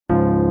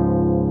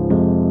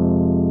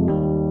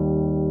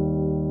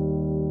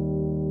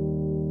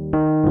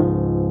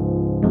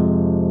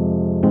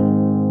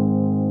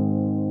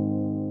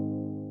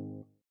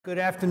Good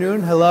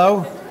afternoon.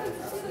 Hello.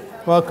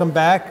 Welcome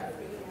back.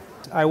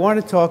 I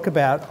want to talk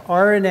about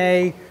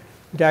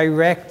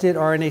RNA-directed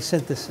RNA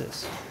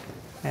synthesis.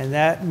 And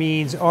that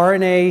means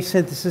RNA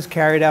synthesis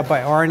carried out by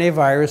RNA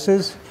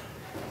viruses,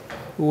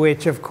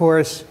 which, of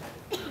course,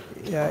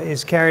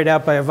 is carried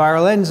out by a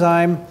viral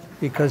enzyme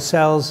because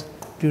cells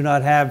do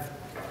not have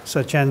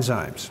such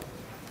enzymes.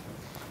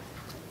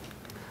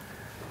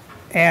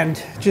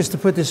 And just to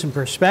put this in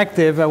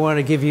perspective, I want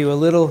to give you a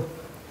little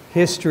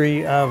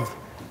history of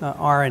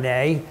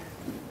RNA.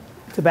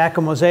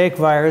 Tobacco mosaic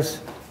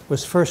virus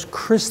was first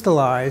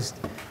crystallized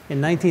in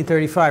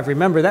 1935.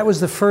 Remember, that was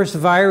the first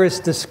virus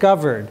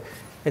discovered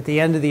at the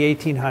end of the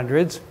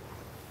 1800s.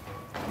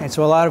 And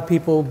so a lot of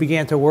people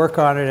began to work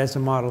on it as a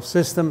model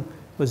system.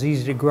 It was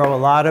easy to grow a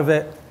lot of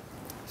it.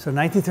 So in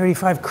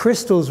 1935,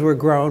 crystals were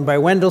grown by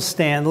Wendell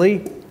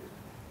Stanley.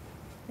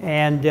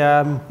 And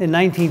in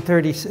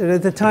 1930,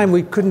 at the time,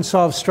 we couldn't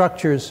solve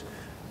structures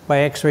by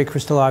X-ray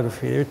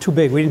crystallography. They were too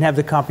big. We didn't have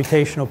the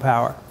computational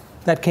power.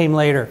 That came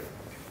later.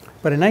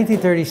 But in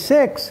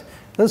 1936,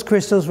 those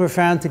crystals were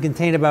found to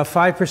contain about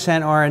 5%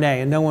 RNA,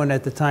 and no one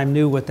at the time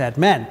knew what that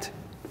meant.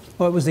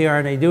 What was the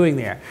RNA doing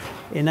there?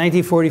 In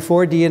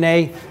 1944,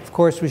 DNA, of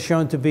course, was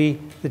shown to be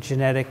the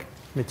genetic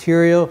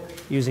material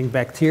using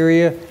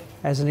bacteria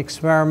as an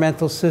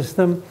experimental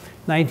system.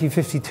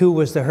 1952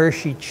 was the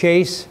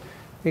Hershey-Chase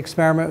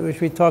experiment,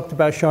 which we talked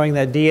about, showing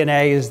that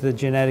DNA is the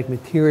genetic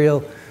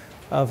material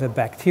of a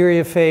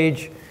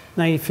bacteriophage.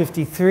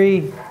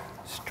 1953,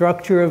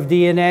 structure of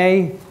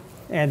DNA,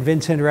 and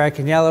Vincent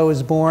Racaniello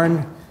was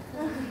born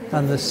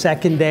on the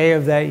second day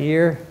of that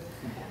year.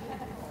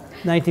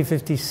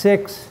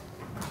 1956,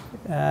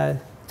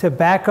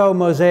 tobacco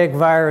mosaic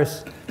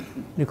virus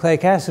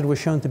nucleic acid was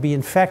shown to be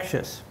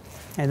infectious.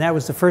 And that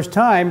was the first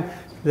time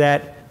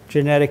that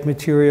genetic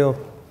material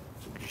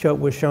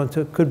was shown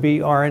to could be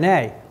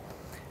RNA.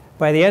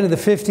 By the end of the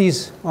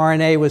 50s,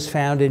 RNA was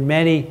found in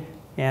many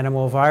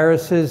animal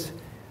viruses,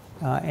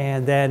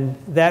 and then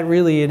that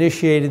really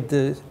initiated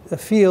the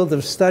field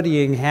of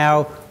studying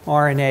how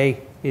RNA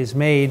is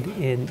made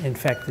in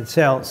infected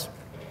cells.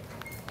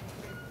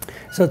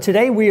 So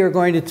today we are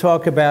going to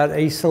talk about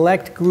a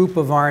select group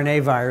of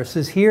RNA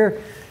viruses.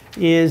 Here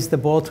is the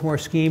Baltimore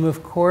scheme,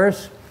 of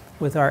course,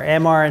 with our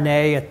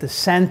mRNA at the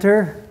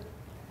center.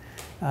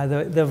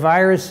 The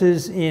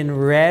viruses in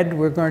red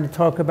we're going to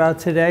talk about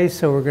today.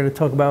 So we're going to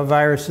talk about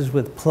viruses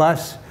with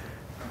plus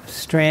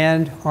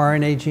strand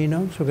RNA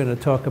genomes. We're going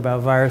to talk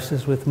about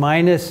viruses with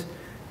minus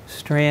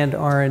strand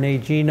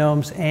RNA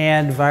genomes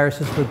and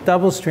viruses with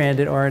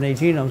double-stranded RNA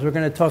genomes. We're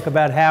going to talk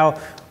about how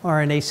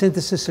RNA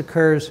synthesis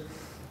occurs,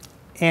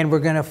 and we're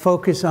going to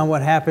focus on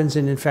what happens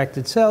in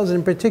infected cells.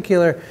 In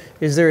particular,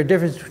 is there a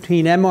difference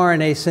between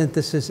mRNA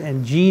synthesis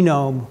and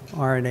genome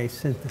RNA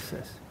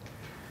synthesis?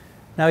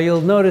 Now,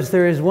 you'll notice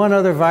there is one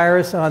other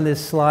virus on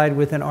this slide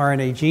with an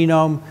RNA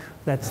genome.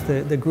 That's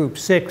the group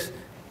 6.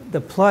 The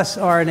plus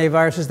RNA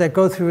viruses that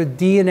go through a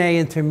DNA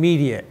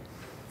intermediate.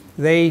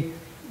 They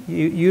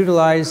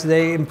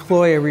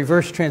employ a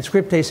reverse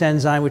transcriptase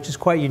enzyme, which is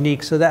quite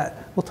unique. So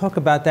we'll talk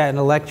about that in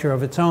a lecture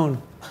of its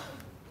own.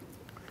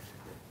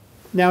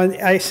 Now,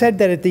 I said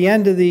that at the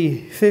end of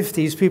the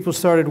 50s, people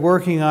started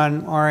working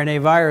on RNA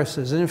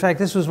viruses. And in fact,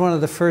 this was one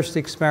of the first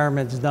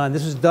experiments done.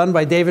 This was done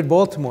by David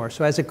Baltimore.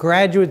 So as a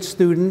graduate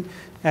student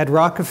at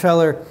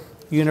Rockefeller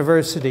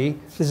University,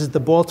 this is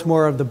the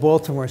Baltimore of the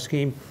Baltimore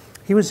scheme,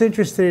 he was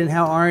interested in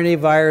how RNA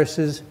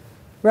viruses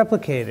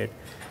replicated.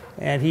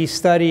 And he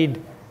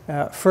studied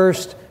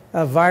first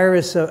a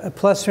virus, a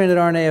plus-stranded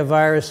RNA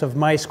virus of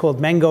mice called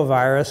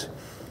mengovirus.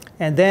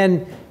 And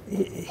then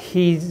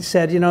he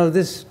said, you know,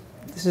 this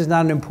is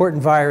not an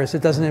important virus.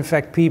 It doesn't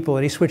infect people.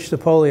 And he switched to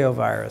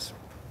poliovirus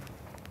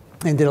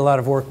and did a lot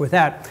of work with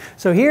that.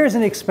 So here's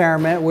an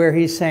experiment where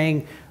he's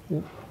saying,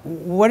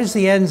 what is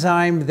the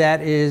enzyme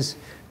that is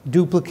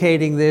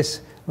duplicating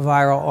this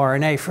viral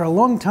RNA? For a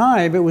long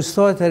time, it was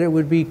thought that it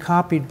would be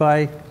copied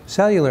by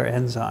cellular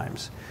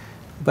enzymes.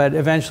 But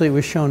eventually, it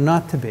was shown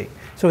not to be.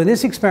 So in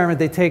this experiment,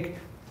 they take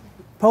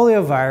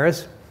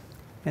poliovirus,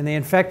 and they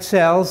infect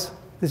cells.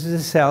 This is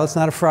a cell. It's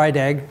not a fried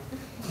egg.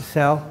 It's a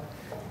cell.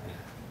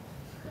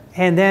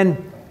 And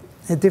then,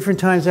 at different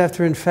times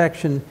after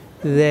infection,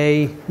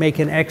 they make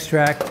an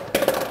extract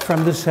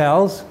from the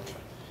cells,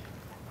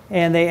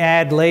 and they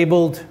add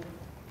labeled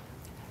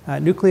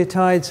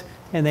nucleotides,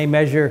 and they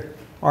measure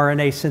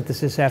RNA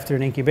synthesis after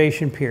an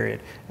incubation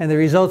period. And the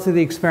results of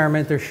the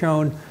experiment are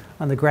shown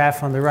on the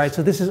graph on the right.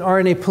 So this is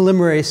RNA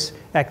polymerase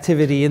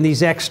activity in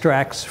these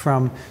extracts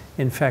from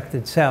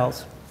infected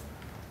cells.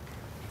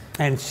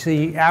 And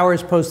see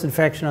hours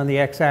post-infection on the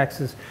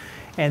x-axis.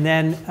 And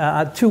then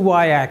 2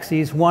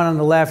 y-axes, one on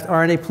the left,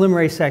 RNA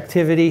polymerase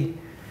activity.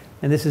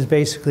 And this is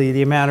basically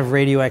the amount of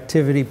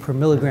radioactivity per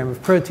milligram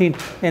of protein.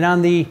 And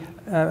on the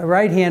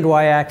right-hand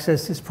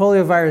y-axis is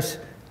poliovirus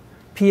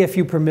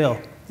PFU per mil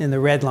in the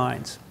red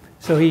lines.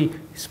 So he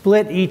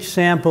split each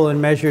sample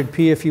and measured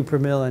PFU per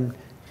mil and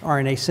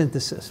RNA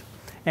synthesis.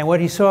 And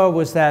what he saw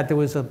was that there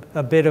was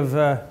a bit of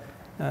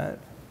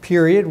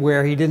period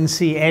where he didn't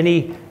see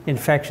any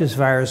infectious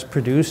virus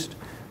produced,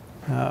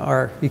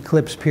 or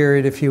eclipse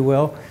period, if you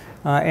will.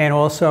 And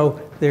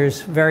also,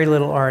 there's very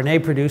little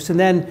RNA produced. And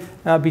then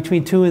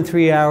between 2 and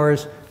 3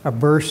 hours, a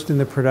burst in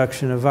the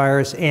production of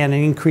virus and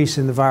an increase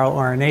in the viral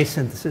RNA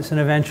synthesis. And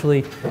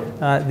eventually,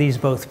 these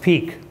both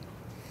peak.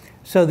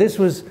 So this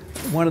was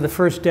one of the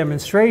first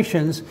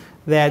demonstrations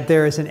that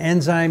there is an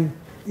enzyme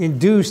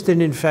induced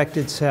in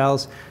infected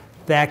cells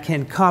that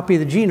can copy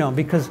the genome,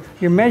 because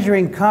you're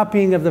measuring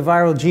copying of the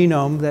viral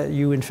genome that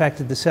you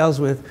infected the cells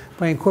with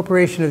by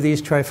incorporation of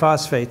these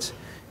triphosphates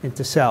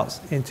into cells,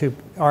 into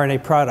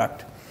RNA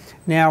product.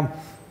 Now,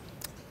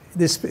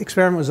 this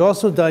experiment was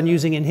also done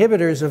using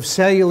inhibitors of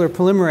cellular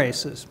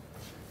polymerases,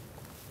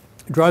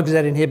 drugs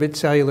that inhibit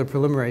cellular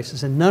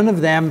polymerases, and none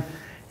of them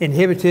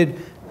inhibited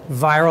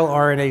viral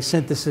RNA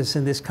synthesis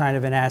in this kind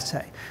of an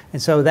assay.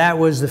 And so that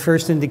was the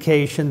first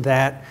indication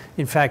that,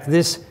 in fact,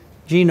 these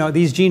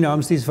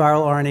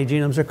viral RNA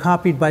genomes are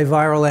copied by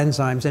viral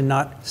enzymes and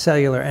not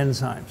cellular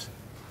enzymes.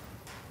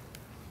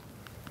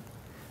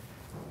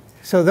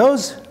 So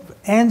those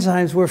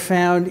enzymes were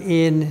found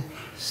in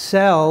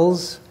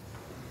cells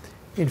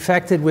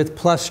infected with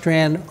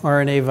plus-strand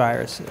RNA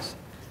viruses.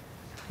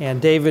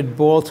 And David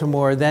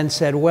Baltimore then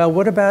said, well,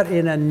 what about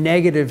in a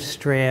negative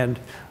strand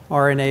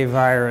RNA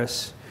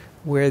virus,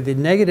 where the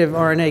negative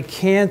RNA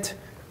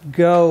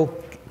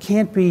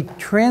can't be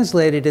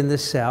translated in the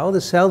cell.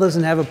 The cell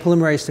doesn't have a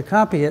polymerase to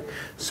copy it,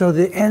 so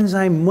the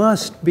enzyme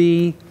must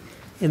be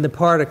in the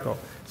particle.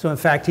 So in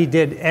fact, he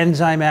did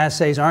enzyme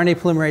assays, RNA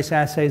polymerase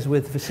assays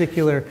with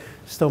vesicular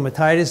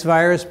stomatitis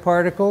virus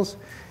particles,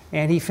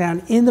 and he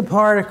found in the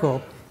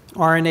particle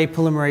RNA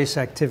polymerase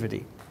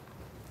activity,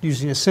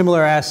 using a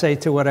similar assay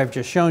to what I've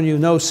just shown you,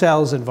 no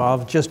cells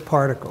involved, just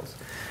particles.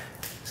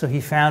 So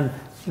he found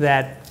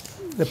that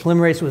the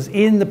polymerase was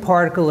in the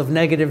particle of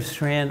negative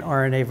strand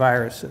RNA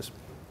viruses.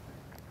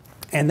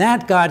 And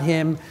that got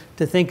him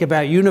to think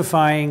about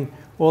unifying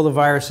all the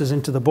viruses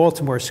into the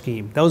Baltimore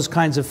scheme. Those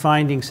kinds of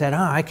findings said,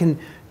 I can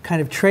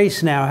kind of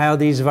trace now how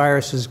these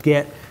viruses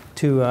get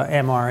to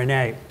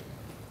mRNA.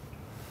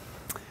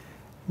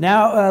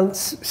 Now,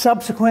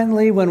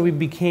 subsequently, when we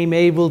became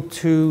able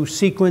to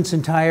sequence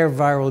entire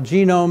viral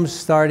genomes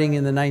starting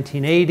in the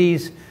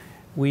 1980s,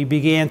 we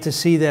began to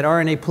see that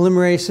RNA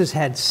polymerases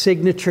had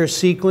signature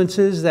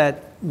sequences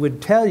that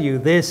would tell you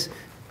this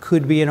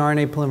could be an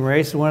RNA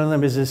polymerase. One of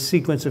them is a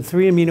sequence of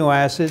 3 amino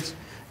acids,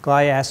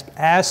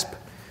 GlyAsp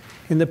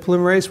in the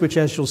polymerase, which,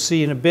 as you'll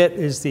see in a bit,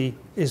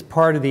 is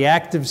part of the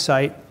active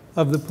site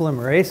of the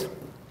polymerase.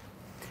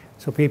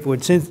 So people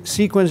would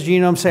sequence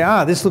genomes,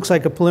 say, this looks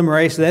like a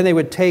polymerase. Then they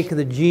would take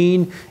the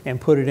gene and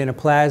put it in a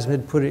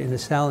plasmid, put it in a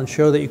cell, and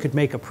show that you could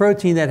make a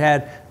protein that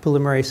had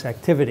polymerase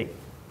activity.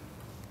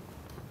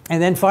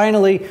 And then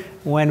finally,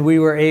 when we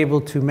were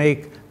able to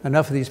make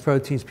enough of these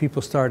proteins,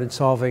 people started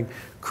solving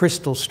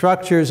crystal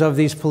structures of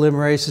these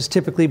polymerases,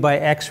 typically by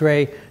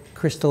X-ray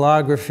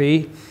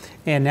crystallography.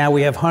 And now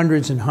we have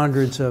hundreds and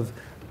hundreds of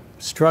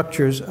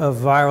structures of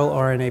viral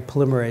RNA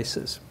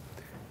polymerases.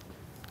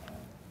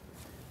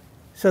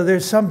 So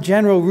there's some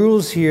general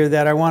rules here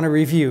that I want to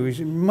review.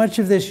 Much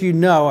of this you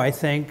know, I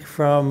think,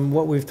 from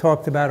what we've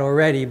talked about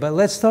already. But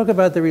let's talk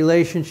about the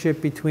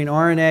relationship between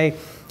RNA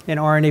and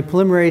RNA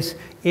polymerase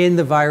in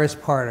the virus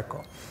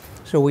particle.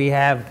 So we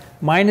have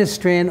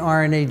minus-strand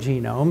RNA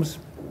genomes.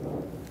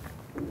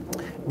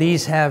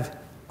 These have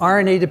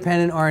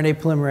RNA-dependent RNA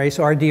polymerase,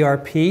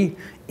 RDRP,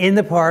 in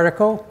the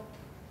particle,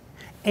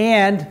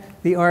 and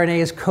the RNA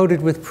is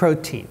coated with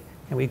protein.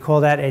 And we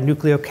call that a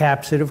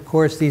nucleocapsid. Of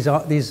course, these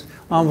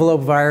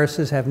envelope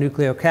viruses have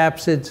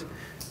nucleocapsids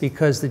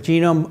because the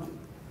genome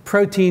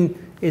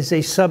protein is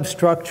a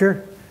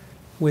substructure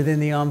within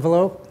the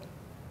envelope.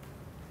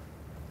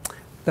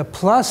 The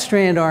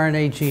plus-strand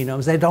RNA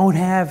genomes, they don't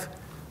have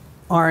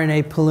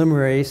RNA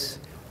polymerase,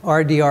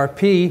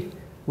 RDRP,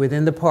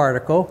 within the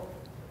particle.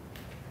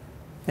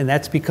 And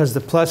that's because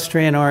the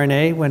plus-strand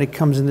RNA, when it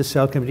comes in the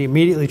cell, can be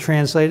immediately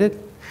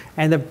translated.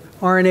 And the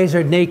RNAs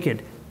are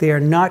naked. They are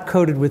not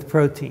coated with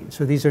protein.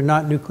 So these are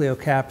not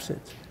nucleocapsids.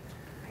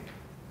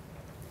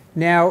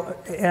 Now,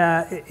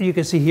 you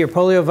can see here,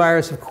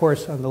 poliovirus, of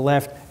course, on the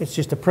left. It's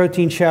just a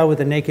protein shell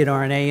with a naked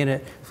RNA in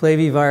it.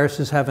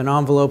 Flaviviruses have an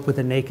envelope with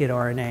a naked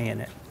RNA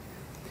in it.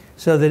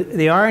 So the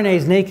RNA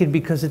is naked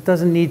because it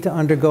doesn't need to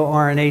undergo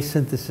RNA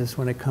synthesis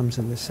when it comes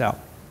in the cell.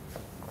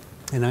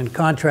 And in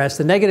contrast,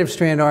 the negative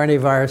strand RNA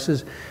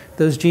viruses,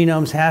 those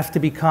genomes have to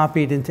be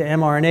copied into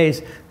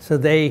mRNAs, so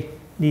they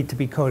need to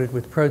be coated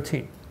with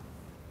protein.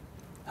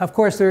 Of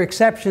course, there are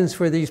exceptions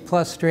for these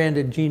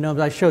plus-stranded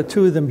genomes. I show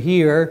 2 of them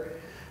here.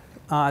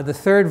 The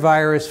third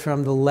virus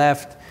from the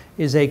left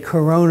is a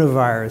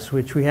coronavirus,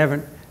 which we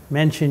haven't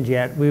mentioned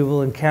yet. We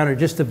will encounter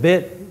just a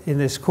bit in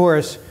this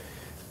course.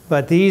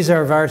 But these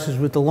are viruses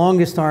with the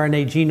longest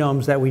RNA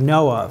genomes that we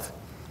know of,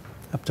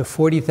 up to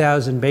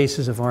 40,000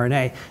 bases of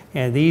RNA.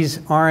 And these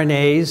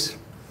RNAs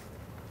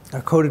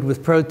are coated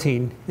with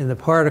protein in the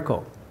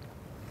particle.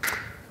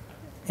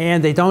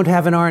 And they don't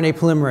have an RNA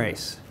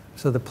polymerase.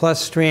 So the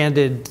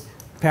plus-stranded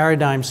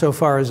paradigm so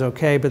far is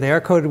okay, but they are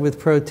coded with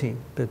protein,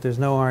 but there's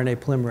no RNA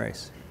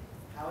polymerase.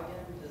 How again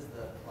does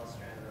the plus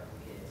strand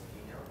replicate its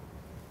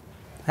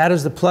genome? How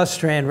does the plus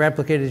strand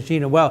replicate its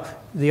genome? Well,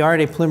 the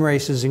RNA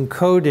polymerase is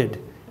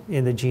encoded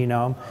in the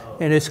genome,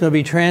 and it's going to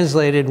be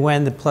translated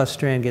when the plus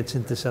strand gets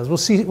into cells.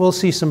 We'll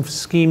see some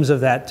schemes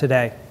of that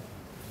today.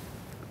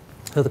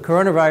 So the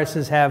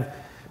coronaviruses have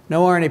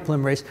no RNA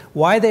polymerase.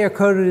 Why they are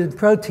coded in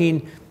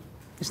protein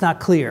is not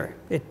clear.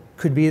 It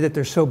could be that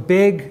they're so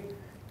big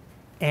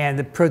and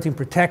the protein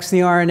protects the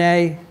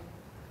RNA.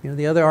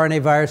 The other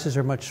RNA viruses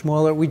are much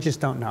smaller. We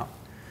just don't know.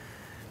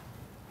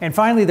 And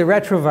finally, the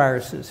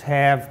retroviruses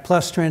have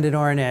plus-stranded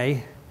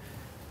RNA.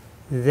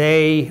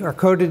 They are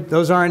coded,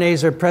 those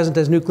RNAs are present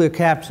as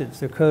nucleocapsids.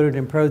 They're coded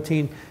in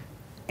protein.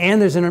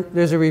 And there's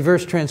a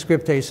reverse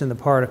transcriptase in the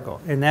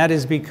particle. And that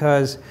is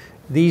because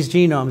these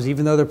genomes,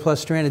 even though they're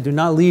plus-stranded, do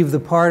not leave the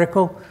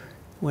particle.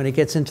 When it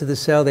gets into the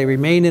cell, they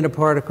remain in a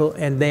particle,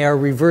 and they are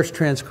reverse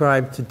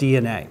transcribed to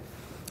DNA.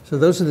 So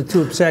those are the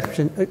two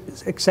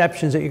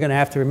exceptions that you're going to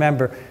have to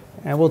remember.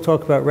 And we'll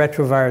talk about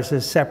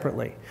retroviruses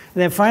separately.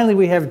 And then finally,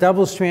 we have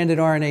double-stranded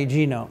RNA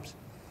genomes.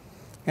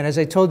 And as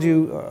I told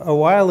you a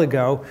while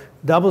ago,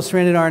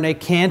 double-stranded RNA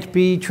can't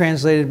be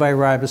translated by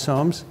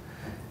ribosomes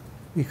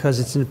because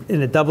it's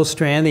in a double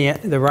strand.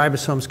 The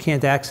ribosomes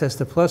can't access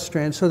the plus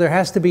strand. So there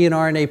has to be an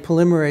RNA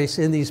polymerase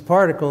in these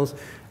particles,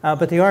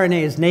 but the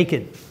RNA is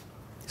naked.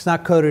 It's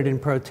not coded in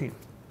protein.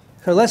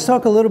 So let's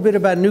talk a little bit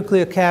about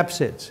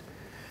nucleocapsids,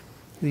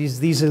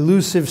 these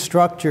elusive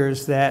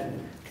structures that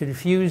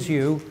confuse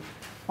you.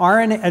 A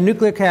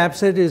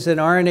nucleocapsid is an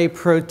RNA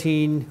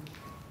protein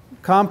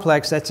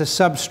complex that's a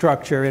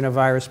substructure in a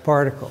virus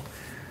particle.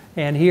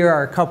 And here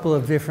are a couple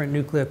of different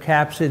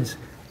nucleocapsids.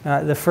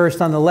 The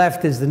first on the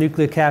left is the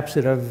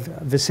nucleocapsid of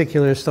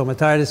vesicular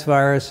stomatitis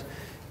virus.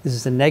 This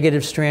is a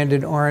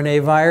negative-stranded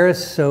RNA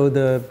virus, so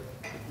the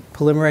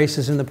polymerase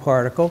is in the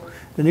particle.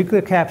 The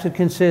nucleocapsid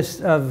consists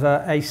of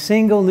a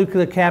single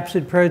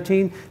nucleocapsid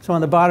protein. So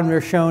on the bottom,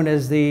 they're shown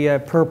as the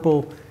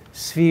purple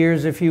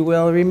spheres, if you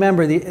will.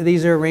 Remember,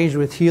 these are arranged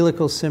with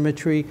helical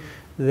symmetry.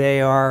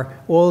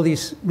 All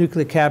these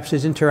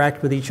nucleocapsids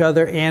interact with each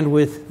other and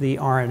with the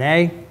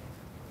RNA.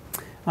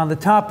 On the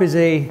top is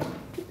a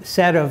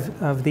set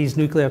of these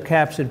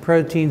nucleocapsid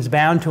proteins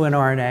bound to an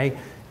RNA.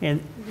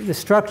 And the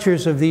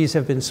structures of these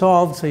have been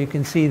solved. So you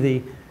can see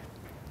the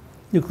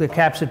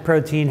nucleocapsid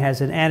protein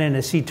has an N and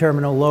a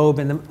C-terminal lobe.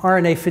 And the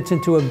RNA fits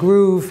into a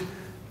groove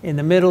in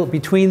the middle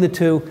between the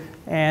two.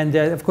 And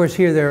of course,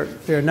 here there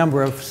are a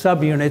number of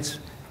subunits.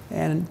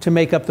 And to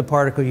make up the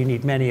particle, you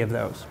need many of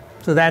those.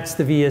 So that's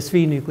the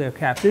VSV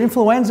nucleocapsid.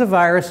 Influenza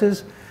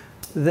viruses,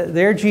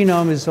 their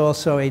genome is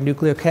also a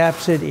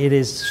nucleocapsid. It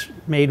is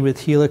made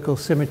with helical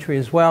symmetry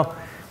as well.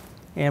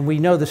 And we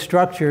know the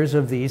structures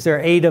of these. There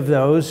are 8 of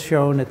those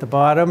shown at the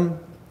bottom.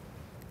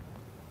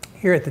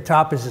 Here at the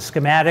top is a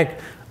schematic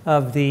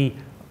of the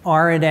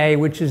RNA,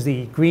 which is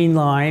the green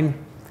line,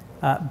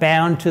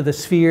 bound to the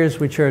spheres,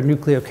 which are a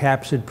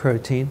nucleocapsid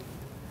protein.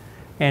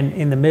 And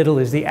in the middle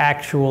is the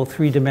actual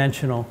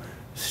 3-dimensional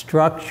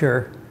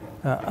structure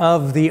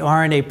of the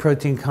RNA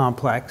protein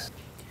complex.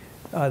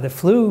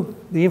 The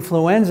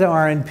influenza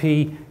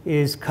RNP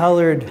is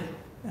colored,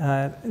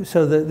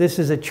 so this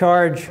is a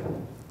charge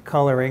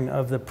coloring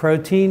of the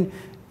protein,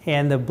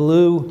 and the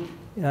blue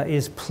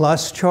is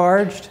plus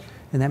charged,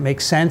 and that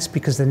makes sense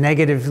because the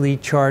negatively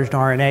charged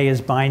RNA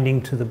is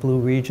binding to the blue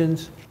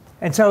regions.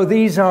 And so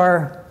these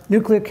are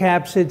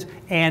nucleocapsids,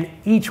 and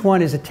each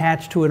one is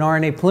attached to an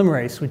RNA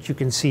polymerase, which you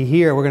can see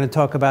here. We're going to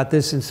talk about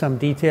this in some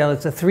detail.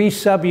 It's a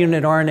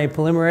 3-subunit RNA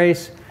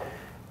polymerase,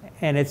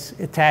 and it's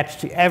attached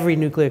to every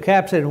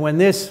nucleocapsid. And when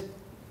this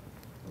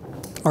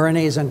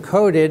RNA is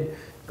encoded,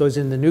 goes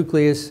in the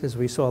nucleus, as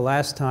we saw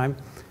last time,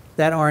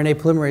 that RNA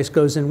polymerase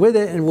goes in with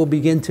it and will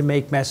begin to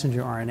make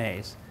messenger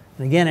RNAs.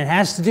 And again, it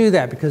has to do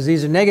that because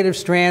these are negative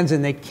strands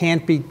and they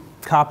can't be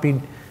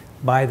copied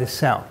by the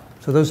cell.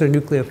 So those are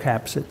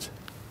nucleocapsids.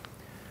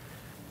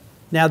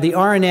 Now, the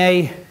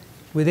RNA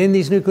within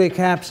these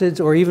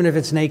nucleocapsids, or even if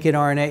it's naked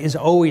RNA, is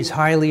always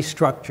highly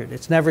structured.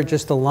 It's never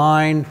just a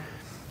line.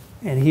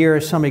 And here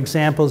are some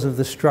examples of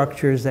the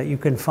structures that you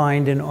can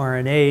find in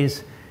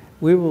RNAs.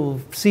 We will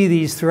see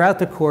these throughout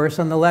the course.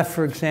 On the left,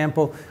 for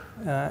example,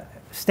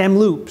 stem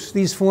loops.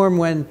 These form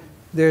when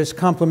there's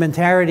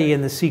complementarity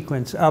in the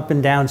sequence up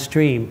and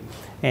downstream.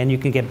 And you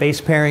can get base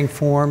pairing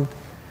formed.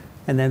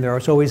 And then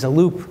there's always a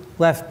loop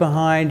left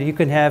behind. You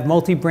can have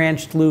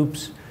multi-branched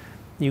loops.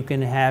 You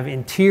can have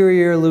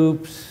interior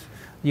loops.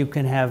 You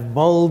can have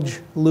bulge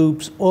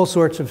loops, all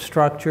sorts of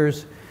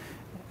structures.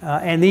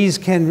 And these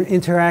can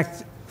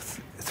interact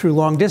through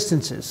long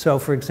distances. So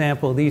for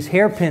example, these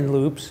hairpin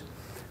loops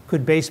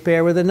could base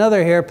pair with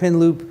another hairpin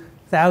loop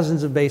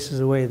thousands of bases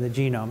away in the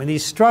genome. And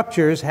these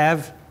structures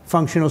have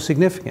functional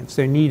significance.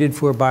 They're needed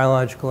for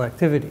biological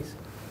activities.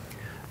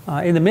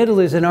 In the middle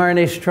is an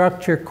RNA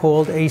structure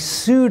called a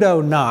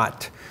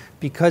pseudoknot,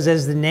 because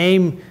as the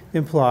name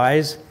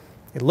implies,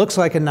 it looks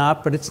like a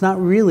knot, but it's not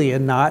really a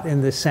knot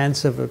in the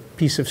sense of a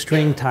piece of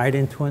string tied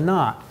into a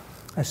knot.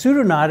 A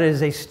pseudoknot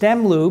is a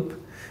stem loop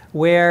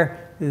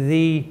where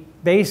the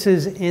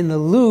bases in the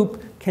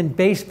loop can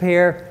base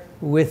pair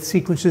with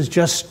sequences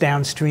just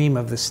downstream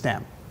of the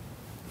stem.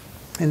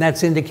 And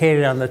that's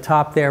indicated on the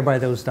top there by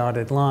those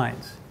dotted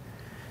lines.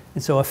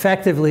 And so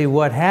effectively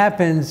what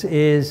happens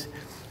is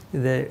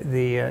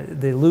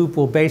the loop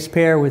will base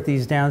pair with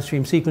these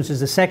downstream sequences.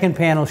 The second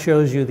panel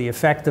shows you the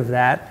effect of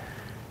that.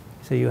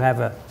 So you have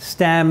a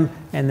stem,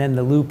 and then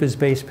the loop is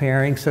base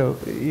pairing. So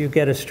you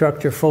get a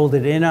structure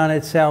folded in on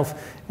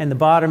itself. And the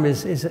bottom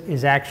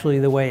is actually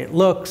the way it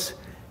looks.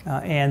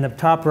 And the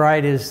top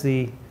right is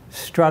the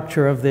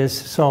structure of this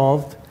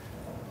solved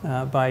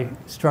by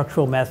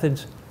structural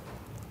methods.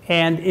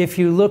 And if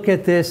you look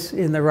at this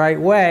in the right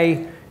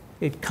way,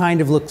 it kind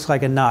of looks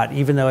like a knot,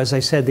 even though, as I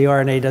said, the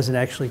RNA doesn't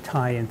actually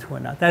tie into a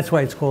knot. That's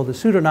why it's called a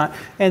pseudoknot.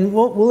 And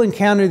we'll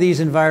encounter these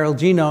in viral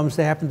genomes.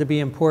 They happen to be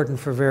important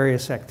for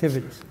various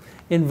activities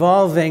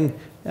involving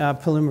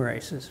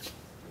polymerases.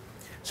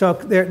 So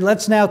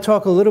let's now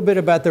talk a little bit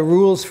about the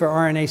rules for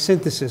RNA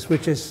synthesis,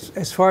 which is,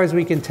 as far as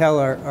we can tell,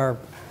 are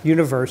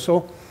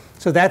universal.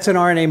 So that's an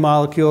RNA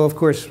molecule, of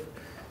course,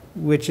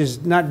 which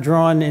is not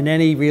drawn in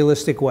any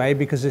realistic way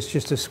because it's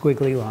just a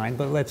squiggly line.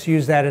 But let's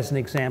use that as an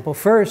example.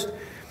 First,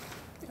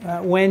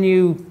 when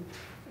you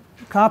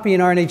copy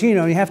an RNA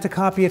genome, you have to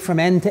copy it from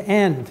end to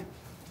end.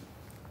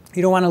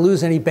 You don't want to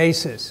lose any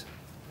bases,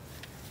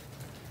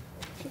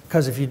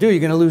 because if you do, you're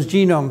going to lose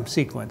genome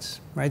sequence,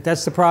 right?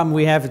 That's the problem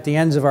we have at the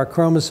ends of our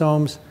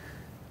chromosomes.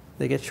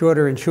 They get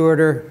shorter and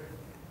shorter,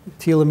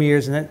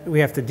 telomeres, and we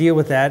have to deal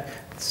with that.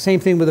 Same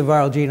thing with a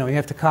viral genome. You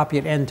have to copy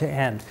it end to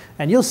end.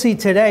 And you'll see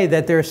today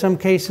that there are some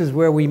cases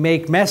where we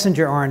make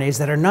messenger RNAs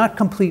that are not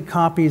complete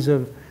copies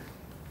of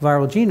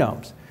viral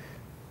genomes.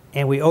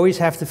 And we always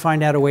have to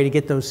find out a way to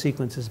get those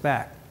sequences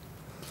back.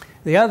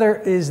 The other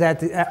is that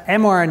the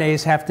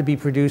mRNAs have to be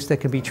produced that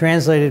can be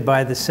translated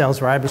by the cell's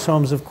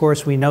ribosomes. Of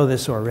course, we know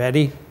this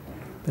already.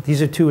 But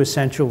these are two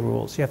essential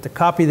rules. You have to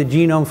copy the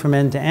genome from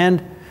end to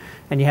end,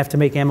 and you have to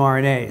make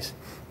mRNAs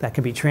that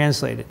can be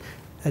translated.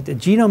 The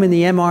genome in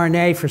the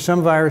mRNA for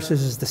some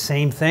viruses is the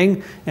same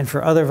thing, and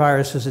for other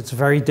viruses it's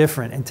very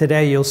different. And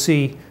today you'll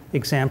see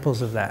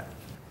examples of that.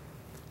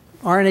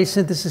 RNA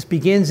synthesis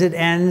begins and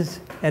ends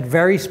at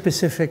very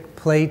specific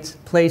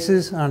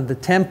places on the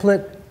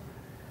template.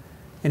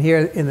 And here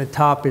in the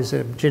top is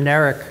a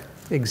generic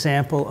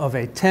example of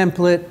a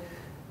template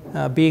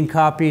being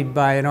copied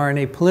by an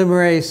RNA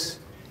polymerase.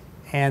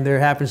 And there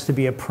happens to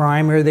be a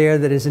primer there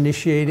that is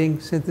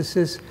initiating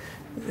synthesis.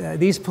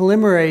 These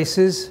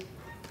polymerases,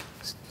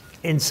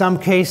 in some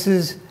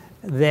cases,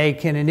 they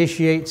can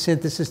initiate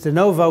synthesis de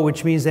novo,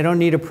 which means they don't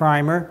need a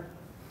primer.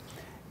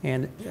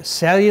 And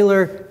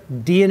cellular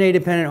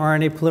DNA-dependent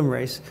RNA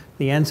polymerase,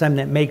 the enzyme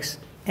that makes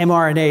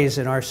mRNAs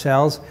in our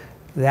cells,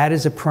 that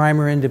is a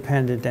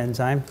primer-independent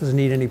enzyme. Doesn't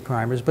need any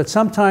primers. But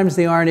sometimes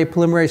the RNA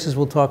polymerases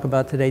we'll talk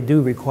about today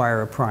do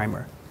require a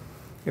primer.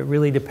 It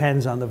really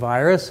depends on the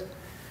virus.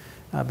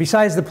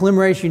 Besides the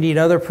polymerase, you need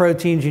other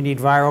proteins. You need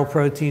viral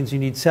proteins. You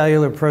need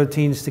cellular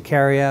proteins to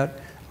carry out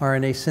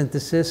RNA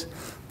synthesis.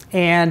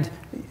 And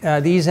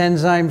these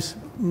enzymes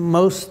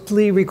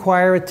mostly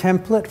require a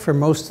template for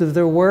most of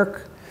their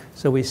work.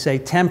 So we say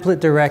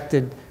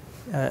template-directed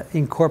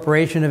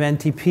incorporation of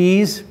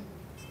NTPs.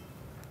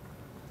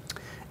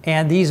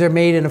 And these are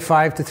made in a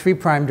 5' to 3'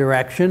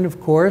 direction,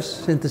 of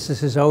course.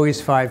 Synthesis is always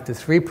 5' to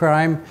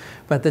 3',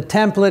 but the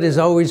template is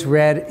always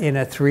read in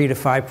a 3' to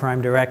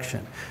 5'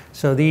 direction.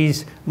 So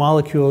these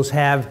molecules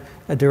have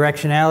a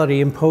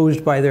directionality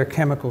imposed by their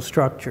chemical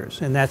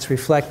structures, and that's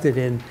reflected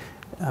in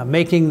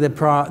making the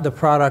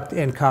product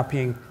and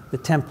copying the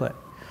template.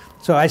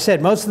 So I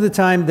said most of the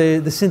time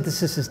the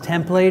synthesis is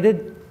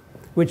templated,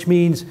 which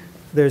means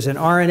there's an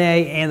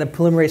RNA and the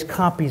polymerase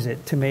copies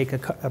it to make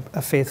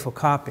a faithful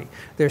copy.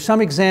 There are some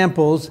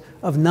examples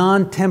of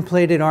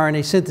non-templated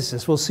RNA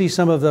synthesis. We'll see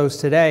some of those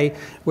today,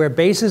 where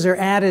bases are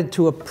added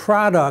to a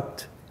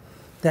product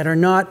that are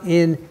not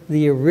in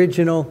the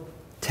original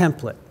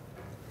template.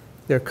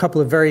 There are a couple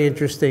of very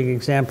interesting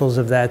examples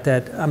of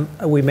that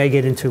we may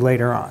get into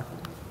later on.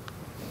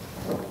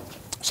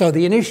 So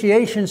the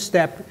initiation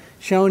step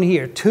shown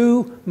here,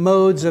 two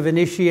modes of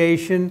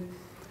initiation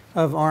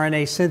of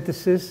RNA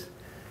synthesis: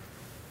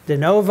 de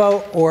novo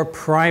or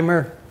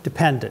primer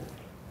dependent.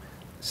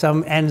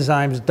 Some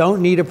enzymes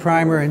don't need a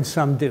primer and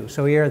some do.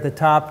 So here at the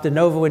top, de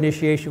novo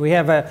initiation, we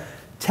have a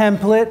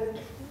template,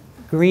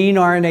 green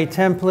RNA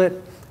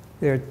template.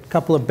 There are a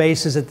couple of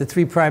bases at the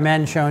 3'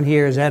 end shown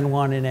here as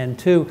N1 and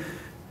N2.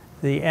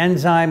 The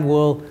enzyme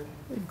will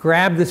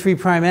grab the 3'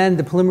 end,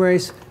 the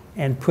polymerase,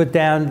 and put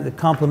down the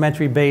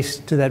complementary base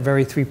to that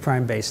very 3'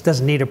 base. It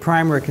doesn't need a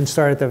primer. It can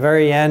start at the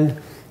very end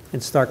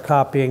and start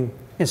copying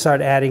and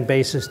start adding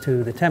bases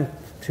to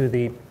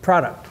the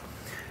product.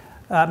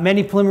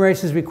 Many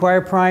polymerases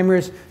require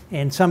primers.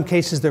 In some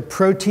cases, they're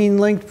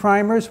protein-linked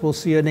primers. We'll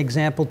see an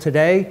example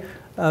today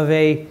of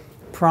a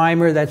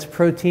primer that's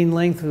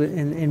protein-linked,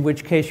 in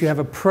which case you have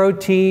a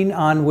protein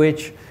on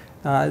which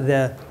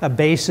a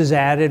base is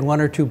added,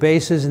 1 or 2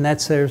 bases, and that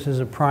serves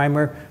as a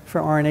primer for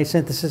RNA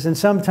synthesis. And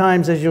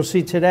sometimes, as you'll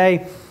see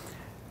today,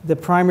 the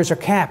primers are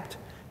capped.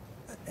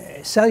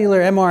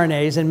 cellular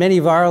mRNAs and many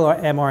viral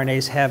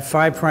mRNAs have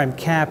 5'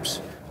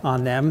 caps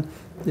on them.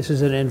 This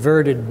is an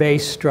inverted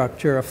base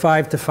structure, a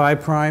 5 to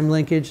 5'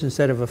 linkage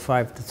instead of a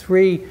 5 to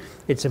 3.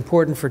 It's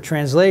important for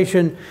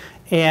translation,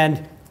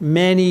 and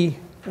many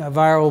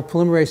viral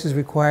polymerases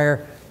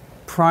require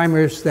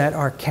primers that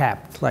are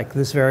capped, like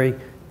this very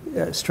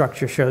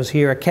structure shows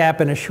here, a cap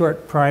and a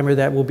short primer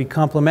that will be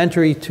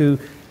complementary to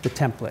the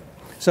template.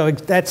 So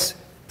that's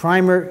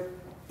primer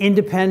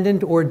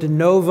independent or de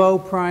novo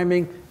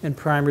priming and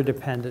primer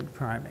dependent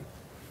priming.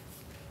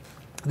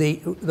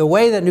 The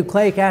way that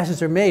nucleic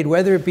acids are made,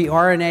 whether it be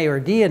RNA or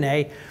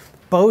DNA,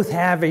 both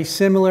have a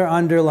similar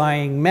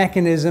underlying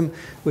mechanism,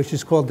 which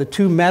is called the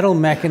two-metal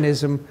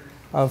mechanism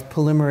of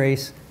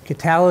polymerase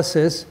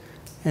catalysis.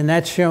 And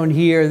that's shown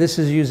here. This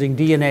is using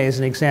DNA as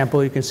an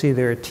example. You can see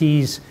there are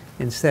T's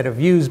instead of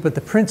U's, but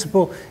the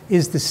principle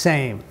is the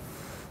same.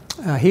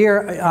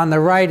 Here on the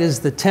right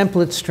is the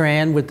template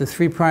strand with the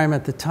 3'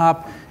 at the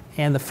top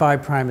and the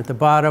 5' at the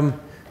bottom.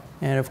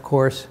 And of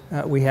course,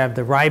 we have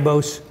the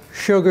ribose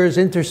sugars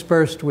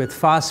interspersed with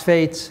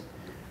phosphate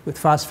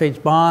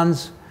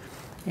bonds.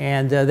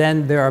 And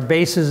then there are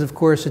bases, of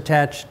course,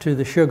 attached to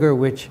the sugar,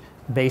 which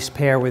base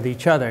pair with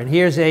each other. And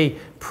here's a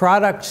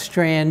product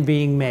strand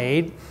being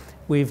made.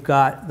 We've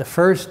got the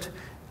first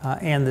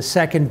and the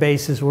second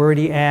bases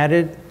already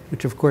added,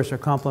 which of course are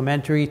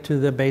complementary to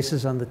the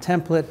bases on the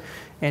template.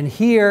 And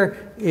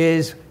here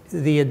is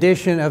the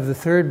addition of the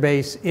third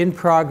base in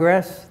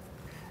progress.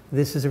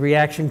 This is a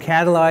reaction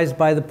catalyzed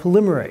by the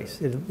polymerase.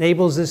 It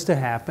enables this to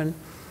happen.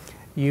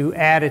 You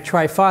add a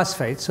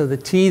triphosphate. So the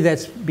T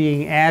that's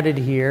being added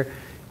here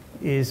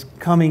is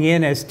coming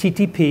in as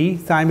TTP,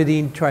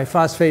 thymidine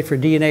triphosphate for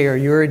DNA, or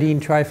uridine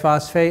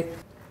triphosphate.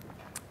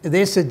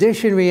 This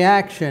addition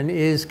reaction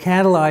is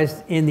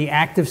catalyzed in the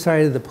active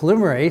site of the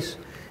polymerase.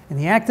 And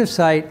the active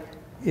site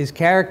is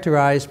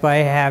characterized by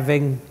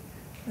having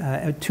 2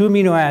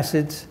 amino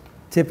acids,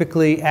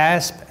 typically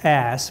ASP,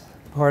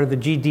 part of the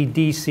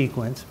GDD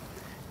sequence,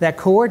 that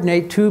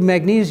coordinate 2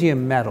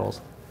 magnesium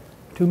metals,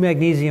 2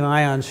 magnesium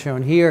ions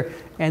shown here.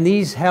 And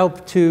these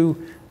help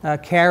to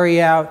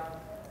carry out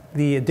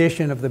the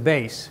addition of the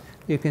base.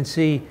 You can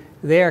see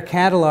they're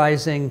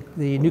catalyzing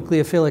the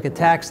nucleophilic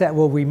attacks that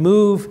will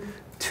remove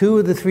 2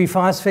 of the 3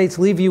 phosphates,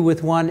 leave you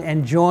with 1,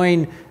 and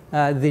join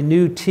the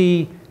new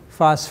T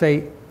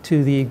phosphate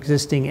to the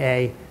existing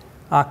A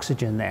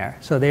oxygen there.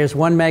 So there's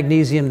 1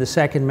 magnesium, the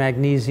second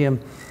magnesium,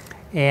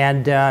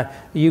 and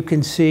you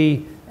can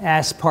see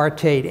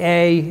aspartate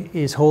A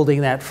is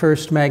holding that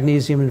first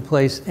magnesium in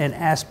place, and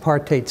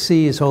aspartate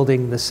C is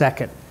holding the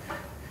second.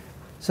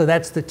 So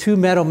that's the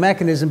two-metal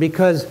mechanism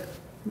because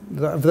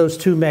of those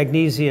 2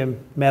 magnesium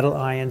metal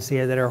ions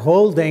here that are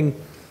holding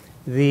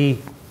the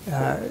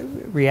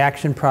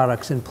reaction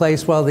products in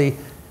place while the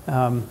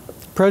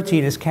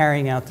protein is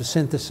carrying out the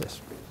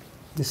synthesis.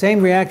 The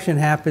same reaction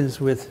happens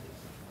with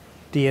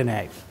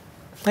DNA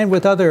and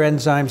with other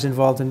enzymes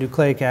involved in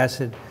nucleic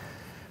acid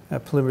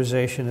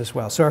polymerization as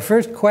well. So our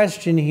first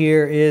question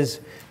here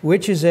is,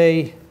 which is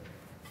a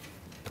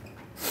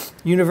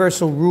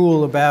universal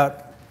rule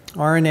about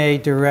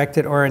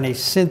RNA-directed RNA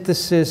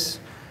synthesis?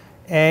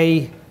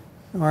 A,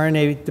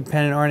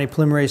 RNA-dependent RNA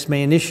polymerase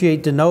may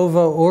initiate de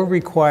novo or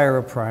require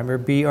a primer.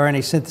 B,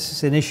 RNA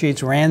synthesis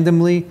initiates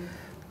randomly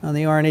on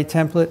the RNA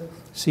template.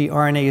 C,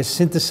 RNA is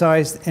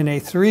synthesized in a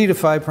 3 to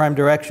 5'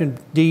 direction.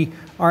 D,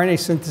 RNA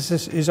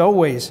synthesis is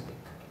always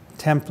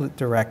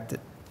template-directed.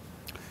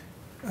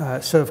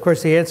 So, of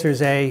course, the answer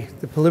is A.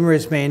 The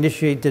polymerase may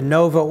initiate de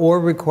novo or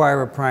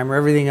require a primer.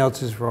 Everything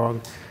else is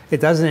wrong. It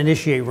doesn't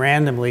initiate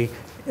randomly.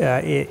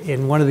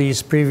 In one of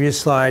these previous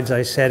slides,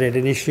 I said it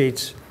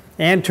initiates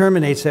and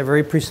terminates at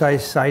very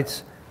precise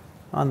sites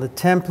on the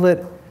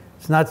template.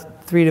 It's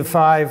not 3 to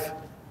 5'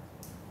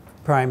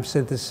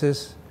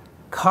 synthesis.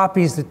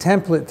 Copies the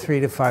template 3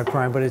 to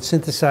 5', but it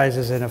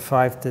synthesizes in a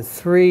 5 to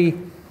 3.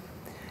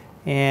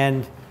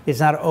 And it's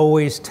not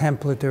always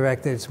template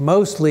directed. It's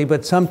mostly,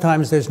 but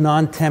sometimes there's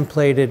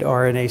non-templated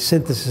RNA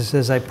synthesis,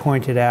 as I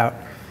pointed out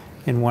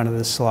in one of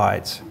the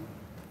slides.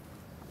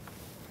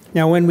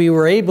 Now, when we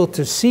were able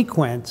to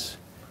sequence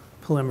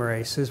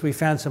polymerases, we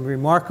found some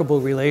remarkable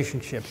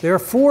relationships. There are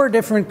 4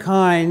 different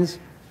kinds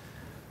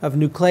of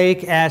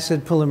nucleic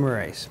acid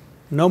polymerase.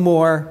 No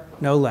more,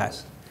 no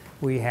less.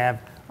 We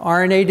have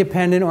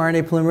RNA-dependent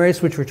RNA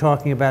polymerase, which we're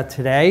talking about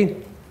today.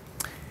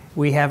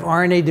 We have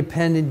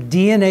RNA-dependent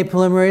DNA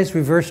polymerase,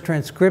 reverse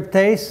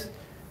transcriptase,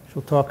 which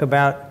we'll talk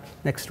about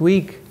next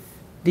week.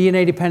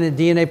 DNA-dependent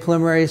DNA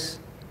polymerase,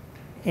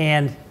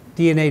 and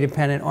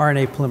DNA-dependent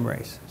RNA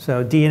polymerase.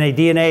 So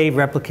DNA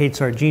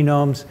replicates our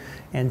genomes,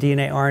 and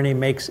DNA-RNA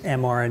makes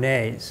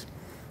mRNAs.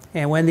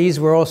 And when these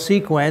were all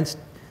sequenced,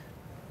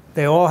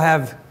 they all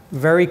have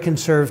very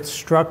conserved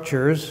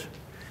structures,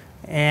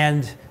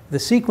 and the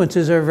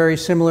sequences are very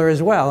similar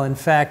as well. In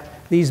fact,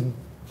 these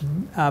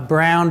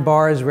brown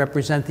bars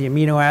represent the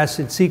amino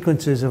acid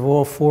sequences of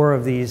all 4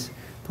 of these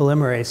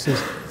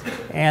polymerases.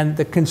 And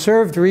the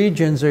conserved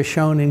regions are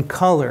shown in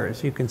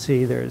colors. You can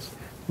see there's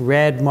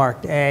red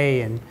marked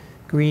A and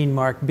green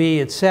marked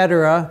B,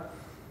 etc.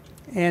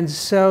 And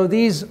so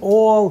these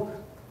all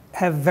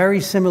have very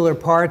similar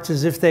parts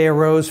as if they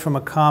arose from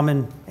a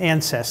common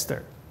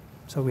ancestor.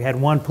 So we had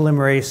one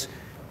polymerase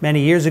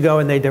many years ago,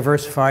 and they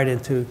diversified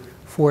into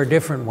 4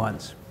 different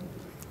ones.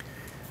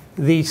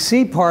 The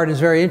C part is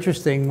very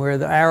interesting, where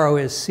the arrow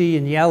is C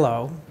in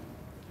yellow.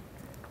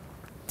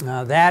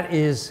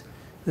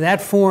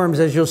 That forms,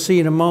 as you'll see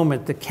in a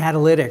moment, the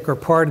catalytic, or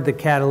part of the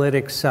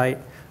catalytic site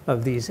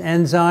of these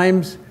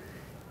enzymes.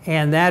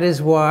 And that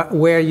is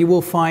where you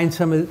will find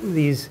some of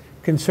these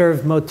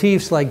conserved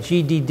motifs like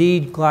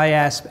GDD,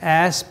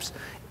 GlyAsp-asps,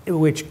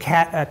 which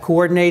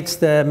coordinates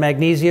the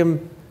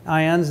magnesium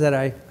ions that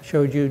I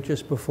showed you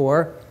just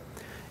before.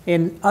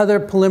 In other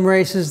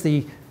polymerases,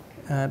 the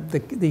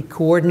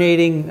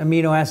coordinating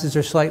amino acids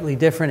are slightly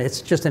different.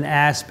 It's just an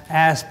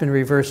asp and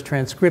reverse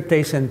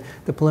transcriptase, and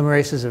the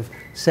polymerases of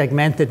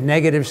segmented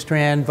negative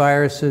strand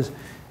viruses,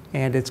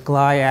 and it's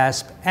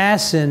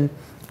GlyAsp-asin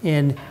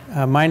in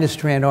minus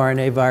strand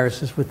RNA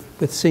viruses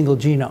with single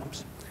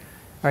genomes.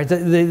 All right,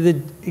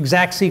 the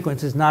exact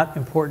sequence is not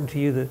important to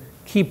you. The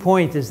key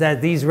point is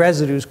that these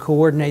residues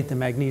coordinate the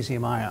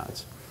magnesium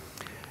ions.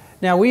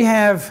 Now, we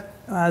have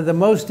the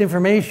most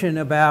information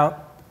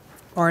about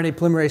RNA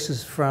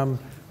polymerases from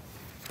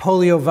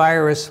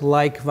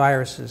poliovirus-like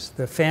viruses.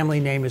 The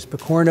family name is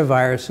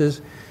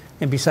picornaviruses,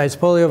 and besides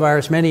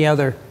poliovirus, many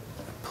other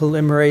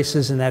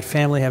polymerases in that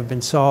family have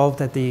been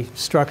solved at the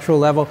structural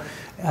level.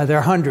 There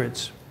are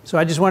hundreds. So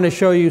I just want to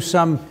show you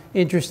some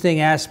interesting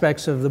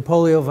aspects of the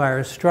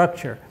poliovirus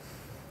structure.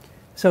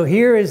 So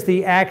here is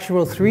the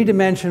actual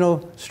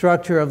 3-dimensional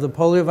structure of the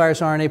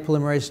poliovirus RNA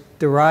polymerase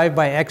derived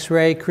by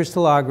X-ray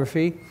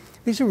crystallography.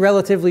 These are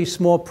relatively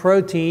small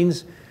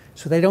proteins,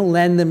 so they don't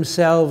lend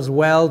themselves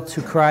well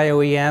to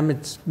cryo-EM.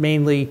 It's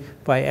mainly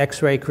by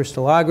X-ray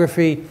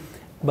crystallography,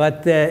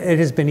 but it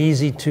has been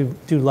easy to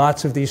do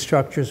lots of these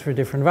structures for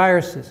different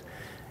viruses.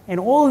 And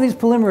all of these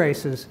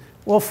polymerases,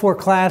 all 4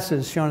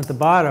 classes shown at the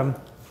bottom,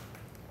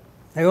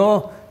 they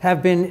all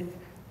have been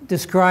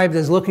described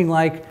as looking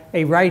like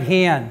a right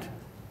hand,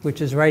 which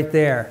is right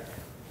there,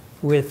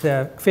 with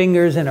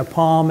fingers and a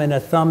palm and a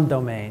thumb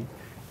domain.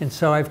 And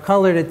so I've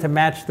colored it to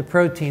match the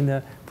protein.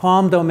 The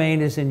palm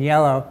domain is in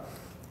yellow.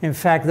 In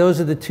fact, those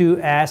are the 2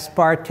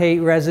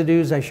 aspartate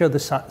residues. I showed the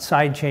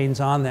side chains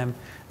on them.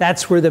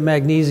 That's where the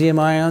magnesium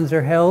ions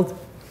are held,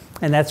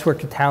 and that's where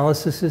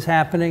catalysis is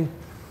happening.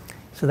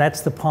 So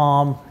that's the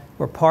palm,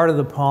 or part of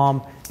the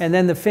palm. And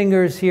then the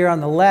fingers here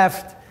on the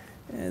left,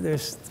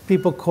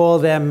 people call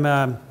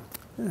them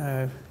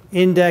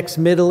index,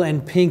 middle,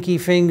 and pinky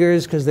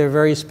fingers because they're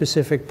very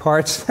specific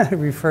parts that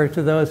refer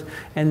to those.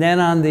 And then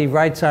on the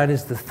right side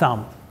is the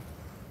thumb.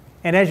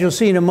 And as you'll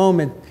see in a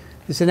moment,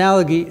 this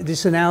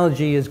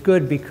analogy is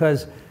good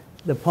because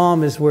the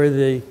palm is where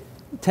the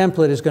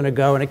template is going to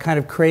go, and it kind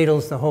of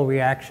cradles the whole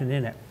reaction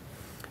in it.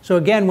 So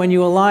again, when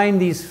you align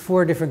these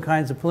 4 different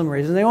kinds of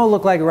polymerases, and they all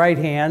look like right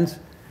hands,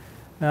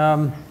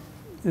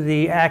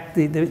 the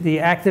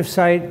active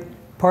site,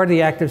 part of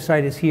the active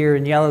site is here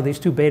in yellow, these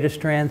 2 beta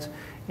strands,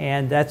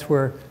 and that's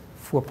where,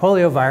 for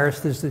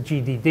poliovirus, there's the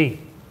GDD.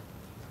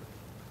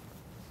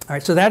 All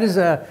right, so that is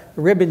a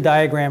ribbon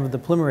diagram of the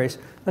polymerase.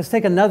 Let's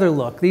take another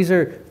look. These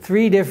are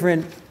 3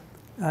 different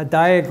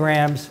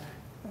diagrams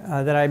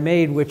that I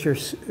made, which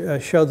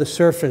show the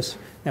surface.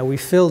 Now, we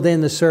filled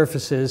in the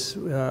surfaces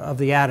of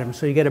the atoms,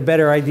 so you get a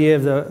better idea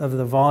of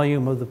the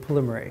volume of the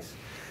polymerase.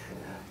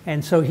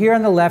 And so here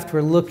on the left,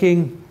 we're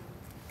looking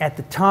at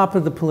the top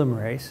of the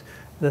polymerase.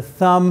 The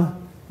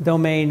thumb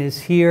domain is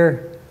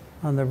here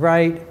on the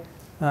right,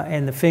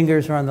 and the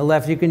fingers are on the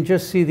left. You can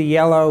just see the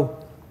yellow.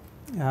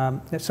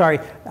 Sorry,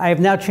 I have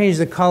now changed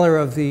the color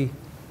of the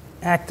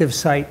active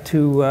site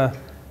to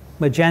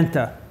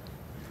magenta.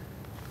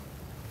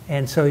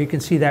 And so you can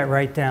see that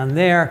right down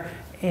there.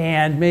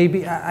 And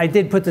maybe I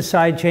did put the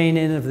side chain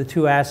in of the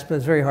 2 asps, but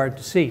it's very hard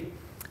to see.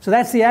 So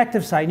that's the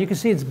active site. And you can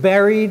see it's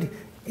buried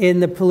in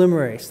the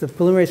polymerase. The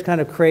polymerase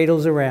kind of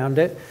cradles around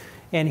it.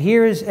 And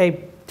here is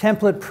a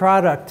template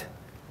product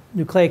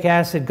nucleic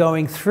acid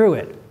going through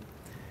it.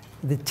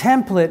 The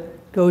template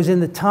goes in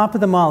the top of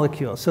the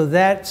molecule. So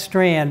that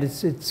strand,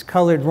 it's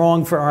colored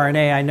wrong for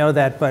RNA, I know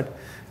that, but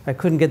I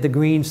couldn't get the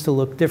greens to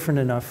look different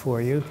enough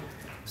for you.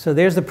 So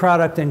there's the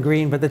product in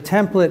green, but the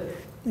template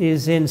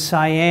is in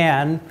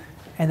cyan,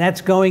 and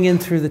that's going in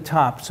through the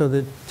top. So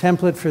the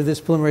template for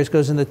this polymerase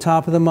goes in the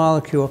top of the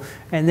molecule,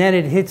 and then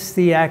it hits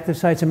the active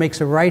sites and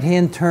makes a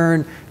right-hand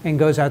turn and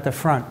goes out the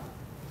front.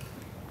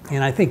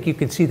 And I think you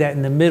can see that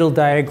in the middle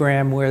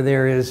diagram where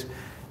there is,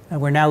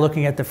 we're now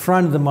looking at the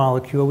front of the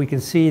molecule. We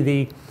can see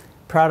the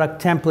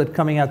product template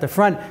coming out the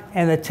front,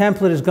 and the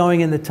template is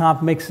going in the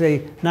top, makes a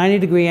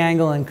 90-degree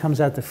angle, and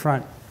comes out the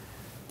front.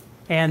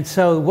 And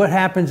so what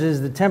happens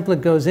is the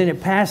template goes in,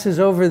 it passes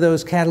over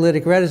those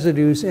catalytic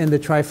residues, and the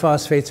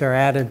triphosphates are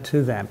added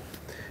to them.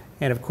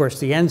 And of course,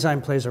 the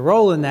enzyme plays a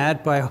role in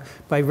that. By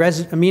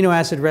amino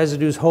acid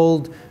residues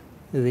hold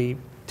the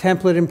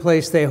template in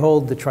place, they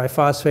hold the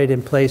triphosphate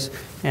in place,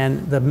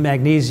 and the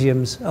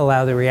magnesiums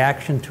allow the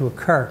reaction to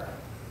occur.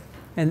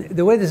 And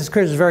the way this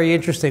occurs is very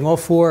interesting. All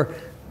 4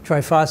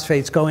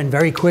 triphosphates go in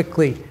very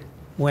quickly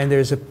when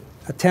there's a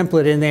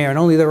template in there, and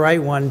only the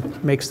right one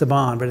makes the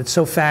bond. But it's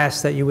so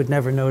fast that you would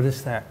never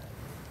notice that.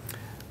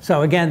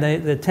 So again,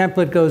 the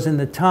template goes in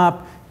the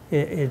top.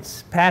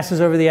 It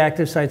passes over the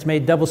active site. It's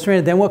made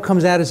double-stranded. Then what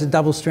comes out is a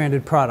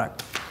double-stranded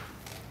product.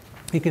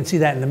 You can see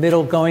that in the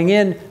middle going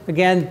in.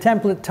 Again,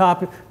 template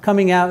top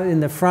coming out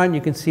in the front.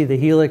 You can see the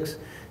helix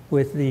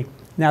with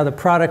now the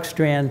product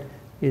strand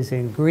is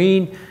in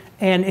green.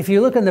 And if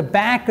you look on the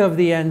back of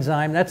the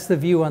enzyme, that's the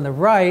view on the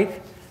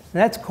right.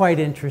 That's quite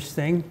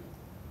interesting.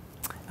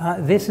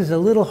 This is a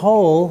little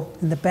hole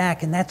in the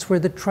back, and that's where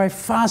the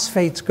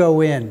triphosphates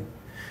go in.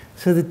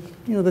 So the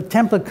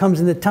template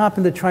comes in the top,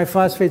 and the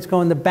triphosphates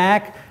go in the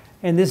back.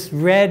 And this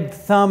red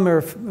thumb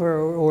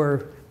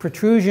or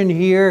protrusion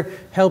here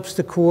helps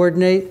to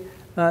coordinate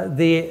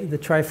the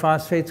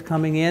triphosphates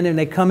coming in. And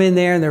they come in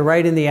there, and they're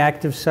right in the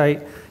active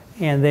site,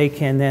 and they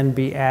can then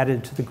be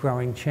added to the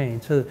growing chain.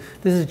 So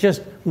this is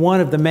just one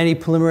of the many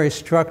polymerase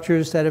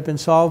structures that have been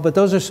solved. But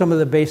those are some of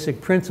the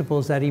basic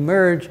principles that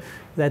emerge,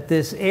 that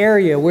this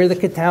area where the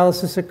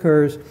catalysis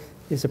occurs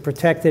is a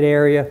protected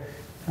area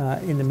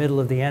in the middle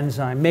of the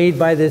enzyme, made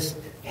by this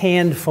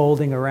hand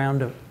folding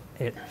around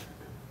it.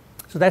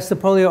 So that's the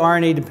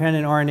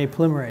polyo-RNA-dependent RNA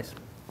polymerase.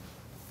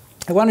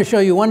 I want to show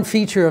you one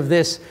feature of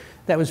this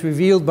that was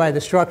revealed by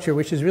the structure,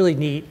 which is really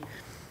neat,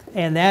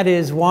 and that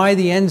is why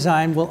the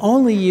enzyme will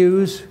only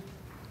use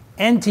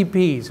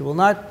NTPs. It will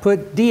not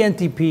put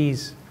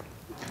DNTPs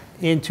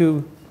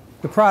into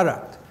the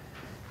product.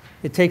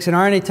 It takes an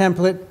RNA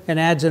template and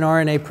adds an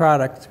RNA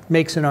product,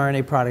 makes an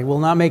RNA product. It will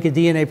not make a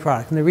DNA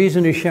product, and the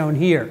reason is shown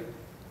here.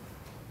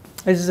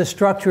 This is a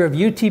structure of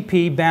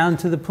UTP bound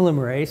to the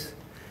polymerase.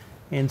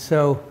 And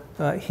so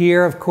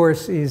here, of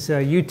course, is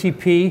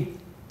UTP,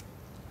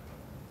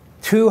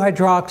 2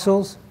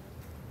 hydroxyls.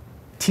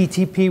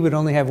 TTP would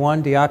only have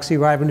 1,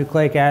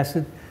 deoxyribonucleic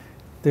acid.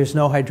 There's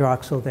no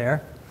hydroxyl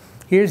there.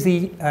 Here's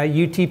the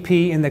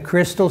UTP in the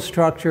crystal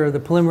structure of the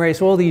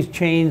polymerase. All these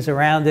chains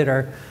around it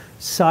are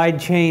side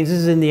chains. This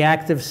is in the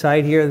active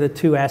site here, the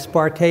 2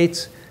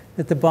 aspartates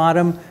at the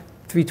bottom,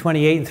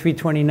 328 and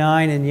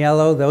 329 in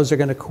yellow. Those are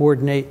going to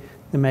coordinate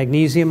the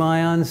magnesium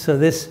ions. So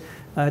this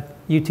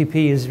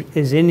UTP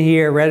is in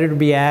here, ready to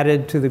be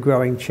added to the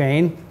growing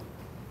chain.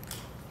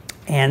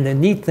 And the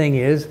neat thing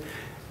is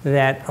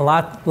that a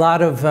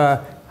lot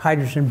of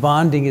hydrogen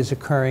bonding is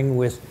occurring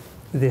with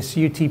this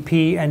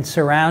UTP and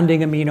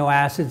surrounding amino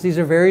acids. These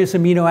are various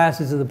amino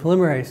acids of the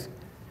polymerase.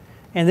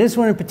 And this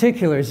one in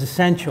particular is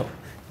essential.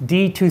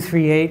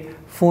 D238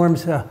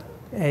 forms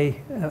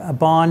a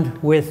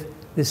bond with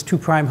this 2'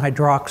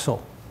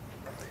 hydroxyl.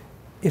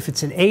 If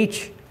it's an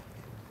H,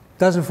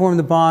 doesn't form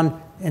the bond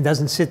and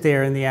doesn't sit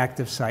there in the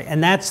active site.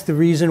 And that's the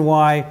reason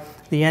why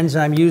the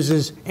enzyme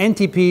uses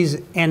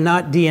NTPs and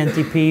not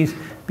DNTPs,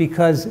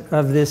 because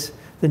of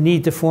the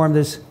need to form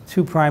this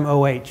 2'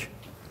 OH.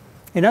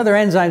 In other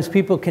enzymes,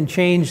 people can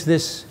change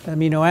this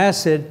amino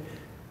acid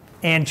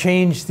and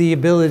change the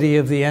ability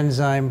of the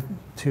enzyme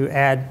to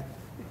add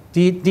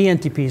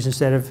DNTPs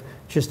instead of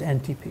just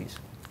NTPs.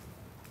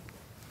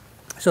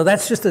 So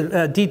that's just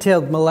a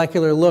detailed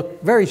molecular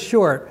look, very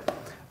short,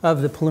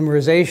 of the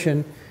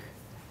polymerization.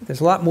 There's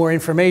a lot more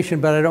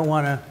information, but I don't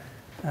want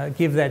to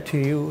give that to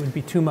you. It would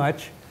be too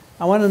much.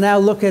 I want to now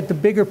look at the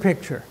bigger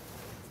picture,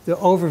 the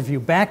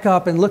overview. Back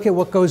up and look at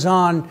what goes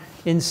on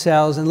in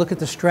cells and look at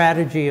the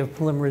strategy of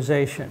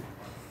polymerization.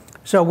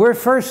 So we're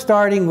first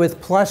starting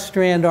with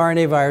plus-strand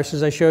RNA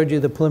viruses. I showed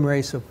you the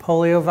polymerase of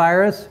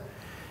poliovirus.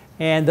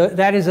 And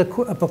that is a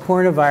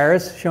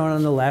picornavirus shown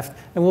on the left.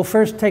 And we'll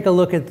first take a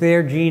look at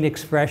their gene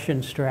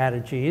expression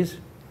strategies.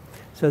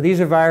 So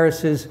these are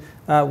viruses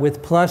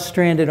with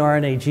plus-stranded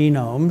RNA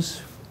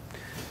genomes.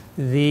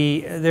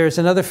 There's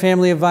another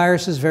family of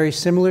viruses very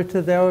similar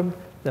to them,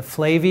 the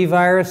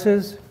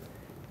flaviviruses.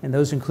 And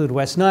those include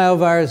West Nile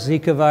virus,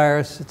 Zika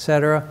virus, et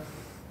cetera.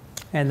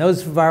 And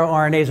those viral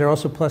RNAs are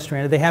also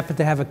plus-stranded. They happen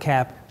to have a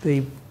cap.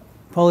 The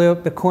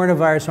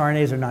coronavirus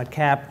RNAs are not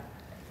capped.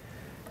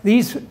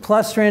 These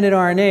plus-stranded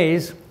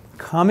RNAs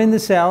come in the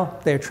cell.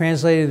 They're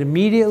translated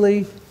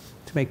immediately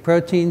to make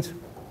proteins.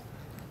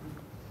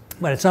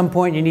 But at some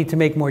point, you need to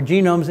make more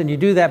genomes, and you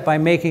do that by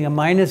making a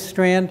minus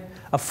strand,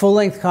 a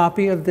full-length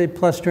copy of the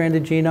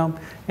plus-stranded genome,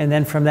 and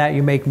then from that,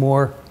 you make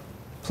more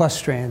plus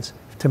strands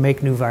to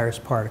make new virus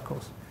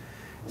particles.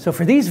 So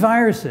for these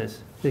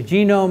viruses, the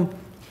genome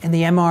and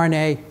the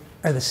mRNA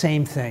are the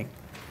same thing.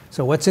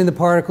 So what's in the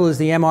particle is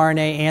the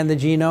mRNA and the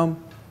genome.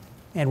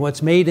 And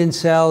what's made in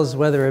cells,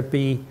 whether it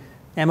be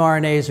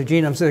mRNAs or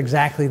genomes, they're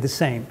exactly the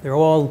same. They're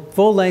all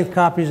full-length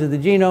copies of the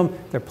genome.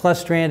 They're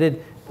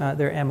plus-stranded.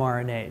 They're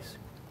mRNAs.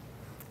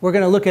 We're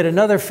going to look at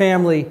another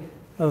family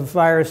of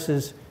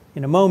viruses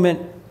in a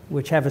moment,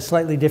 which have a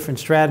slightly different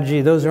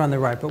strategy. Those are on the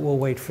right, but we'll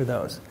wait for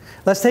those.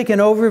 Let's take an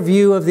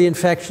overview of the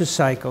infectious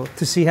cycle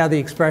to see how the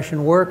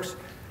expression works.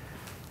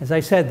 As I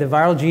said, the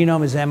viral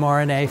genome is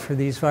mRNA for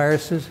these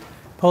viruses.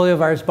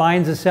 Poliovirus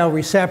binds a cell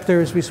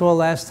receptor, as we saw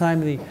last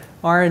time. The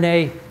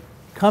RNA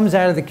comes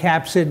out of the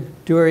capsid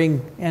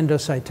during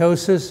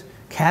endocytosis,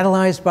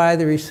 catalyzed by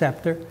the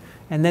receptor,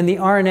 and then the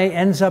RNA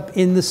ends up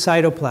in the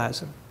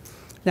cytoplasm.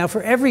 Now,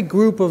 for every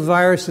group of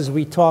viruses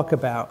we talk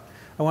about,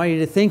 I want you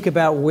to think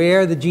about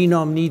where the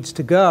genome needs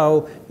to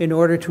go in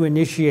order to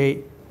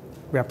initiate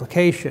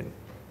replication.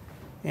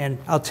 And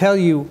I'll tell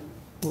you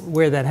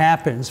where that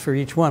happens for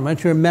each one. Why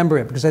don't you remember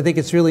it, because I think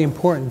it's really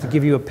important to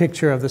give you a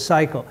picture of the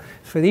cycle.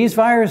 For these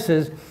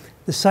viruses,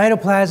 the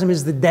cytoplasm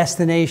is the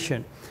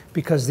destination,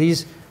 because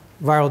these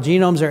viral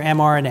genomes are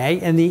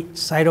mRNA, and the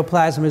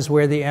cytoplasm is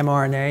where the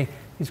mRNA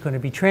is going to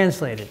be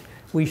translated.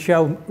 We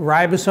show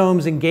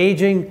ribosomes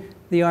engaging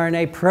the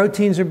RNA,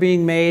 proteins are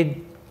being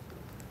made,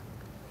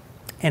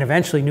 and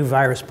eventually new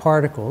virus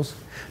particles.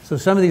 So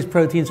some of these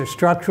proteins are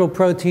structural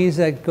proteins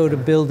that go to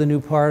build a new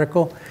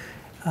particle.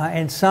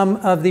 And some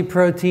of the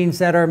proteins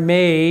that are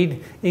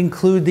made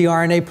include the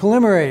RNA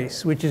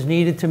polymerase, which is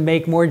needed to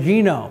make more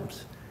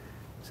genomes.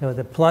 So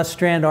the plus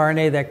strand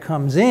RNA that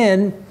comes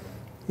in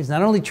is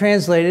not only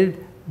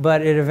translated,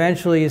 but it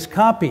eventually is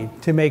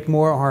copied to make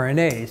more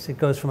RNAs. It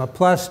goes from a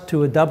plus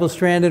to a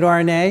double-stranded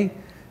RNA.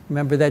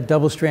 Remember that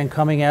double strand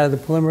coming out of the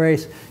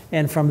polymerase.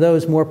 And from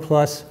those, more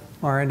plus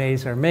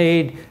RNAs are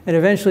made. And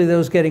eventually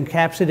those get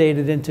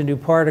encapsulated into new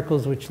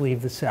particles which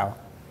leave the cell.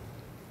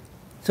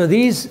 So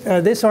this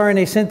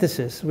RNA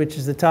synthesis, which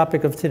is the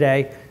topic of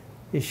today,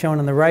 is shown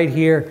on the right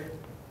here.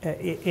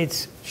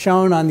 It's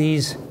shown on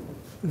these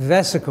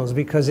vesicles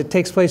because it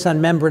takes place on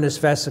membranous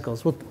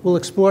vesicles. We'll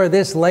explore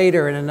this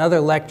later in another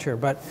lecture,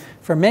 but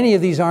for many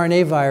of these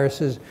RNA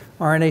viruses,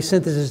 RNA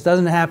synthesis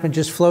doesn't happen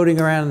just floating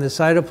around in the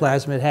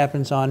cytoplasm. It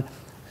happens on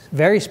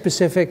very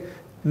specific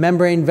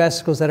membrane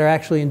vesicles that are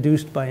actually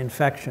induced by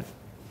infection.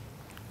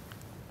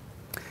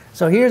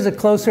 So here's a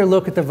closer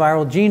look at the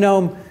viral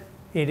genome.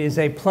 It is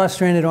a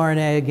plus-stranded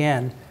RNA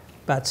again,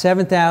 about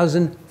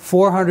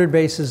 7,400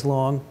 bases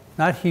long,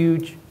 not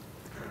huge.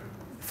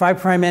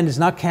 5' end is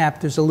not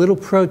capped. There's a little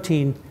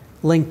protein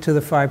linked to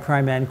the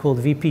 5' end called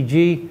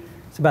VPG.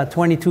 It's about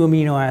 22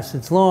 amino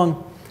acids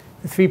long.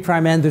 The 3'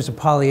 end, there's a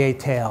poly-A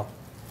tail.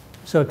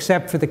 So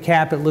except for the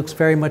cap, it looks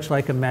very much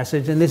like a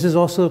message. And this is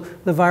also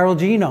the viral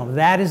genome.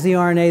 That is the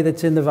RNA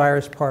that's in the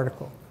virus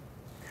particle.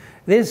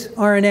 This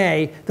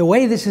RNA, the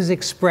way this is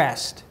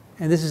expressed,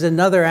 and this is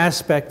another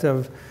aspect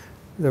of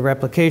the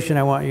replication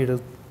I want you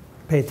to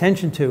pay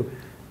attention to,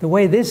 the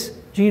way this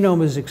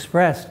genome is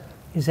expressed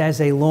is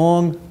as a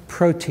long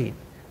protein.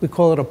 We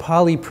call it a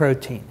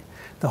polyprotein.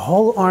 The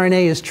whole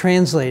RNA is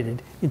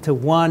translated into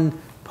one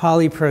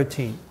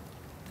polyprotein.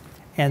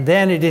 And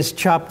then it is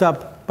chopped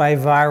up by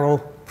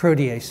viral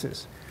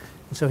proteases.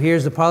 And so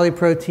here's the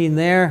polyprotein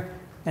there,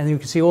 and you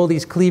can see all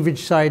these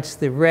cleavage sites,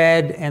 the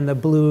red and the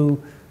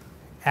blue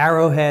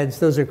arrowheads.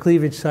 Those are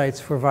cleavage sites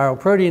for viral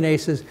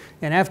proteinases.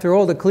 And after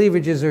all the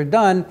cleavages are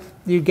done,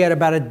 you get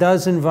about a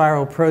dozen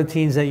viral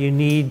proteins that you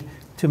need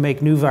to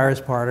make new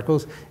virus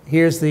particles.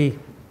 Here's the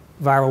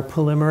viral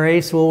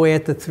polymerase all the way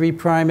at the 3'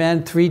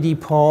 end, 3D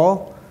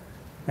Pol.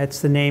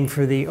 That's the name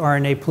for the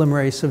RNA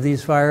polymerase of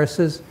these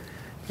viruses.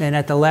 And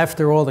at the left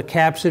are all the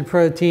capsid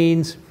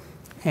proteins.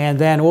 And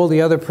then all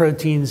the other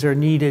proteins are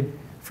needed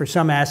for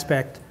some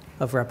aspect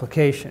of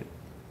replication.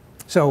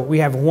 So we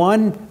have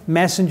one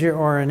messenger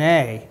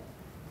RNA.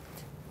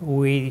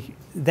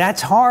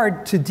 That's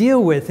hard to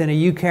deal with in a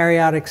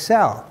eukaryotic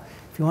cell.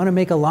 If you want to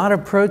make a lot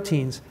of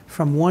proteins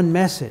from one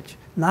message,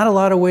 not a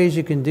lot of ways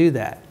you can do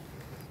that.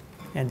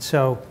 And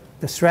so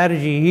the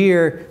strategy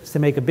here is to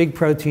make a big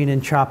protein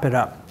and chop it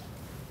up.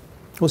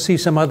 We'll see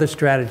some other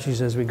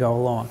strategies as we go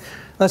along.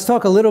 Let's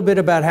talk a little bit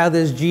about how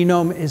this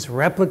genome is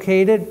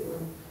replicated.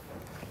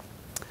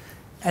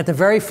 At the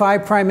very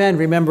 5' end,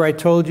 remember I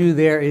told you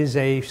there is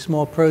a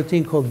small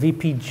protein called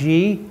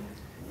VPG,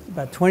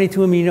 about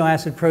 22 amino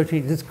acid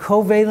protein. It's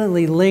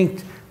covalently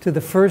linked to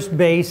the first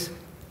base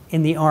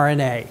in the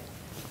RNA.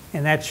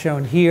 And that's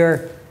shown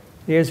here.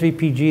 There's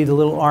VPG, the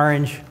little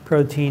orange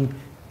protein.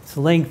 It's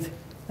linked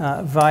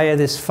via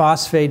this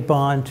phosphate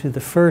bond to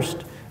the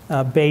first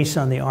base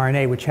on the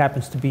RNA, which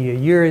happens to be a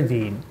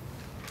uridine.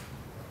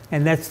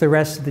 And that's the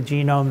rest of the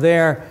genome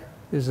there.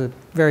 There's a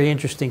very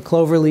interesting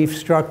cloverleaf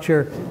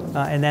structure,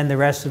 and then the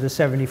rest of the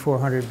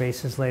 7,400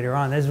 bases later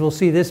on. As we'll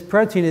see, this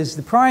protein is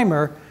the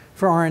primer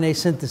for RNA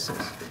synthesis.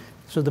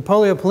 So the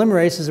polio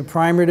polymerase is a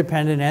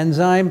primer-dependent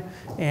enzyme,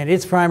 and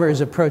its primer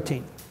is a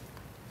protein.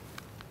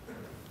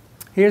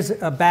 Here's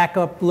a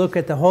backup look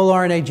at the whole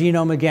RNA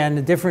genome again,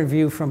 a different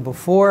view from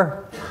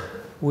before.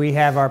 We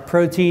have our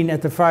protein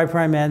at the 5'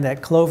 end,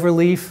 that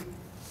cloverleaf.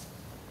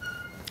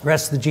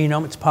 Rest of the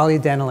genome, it's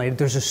polyadenylated.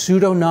 There's a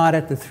pseudoknot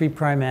at the 3'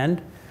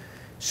 end.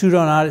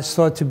 Pseudoknot is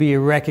thought to be a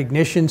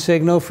recognition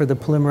signal for the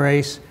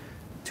polymerase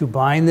to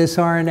bind this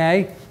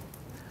RNA.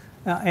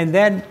 And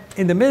then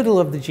in the middle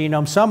of the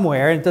genome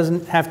somewhere, it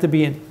doesn't have to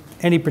be in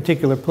any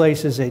particular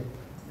place, is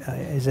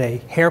a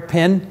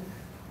hairpin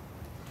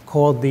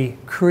called the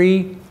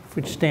CRE,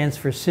 which stands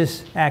for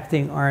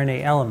cis-acting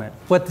RNA element.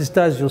 What this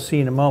does, you'll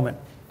see in a moment.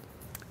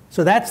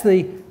 So that's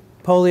the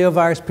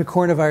poliovirus,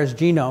 picornavirus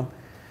genome.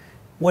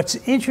 What's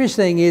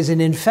interesting is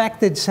in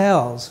infected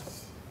cells,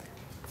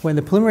 when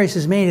the polymerase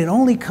is made, it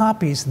only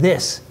copies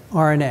this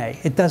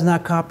RNA. It does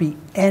not copy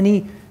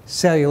any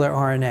cellular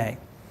RNA.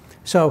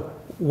 So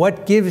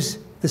what gives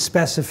the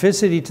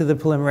specificity to the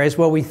polymerase?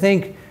 Well, we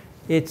think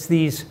it's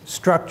these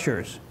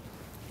structures,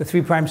 the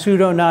 3'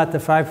 pseudoknot, the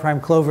 5'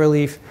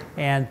 cloverleaf,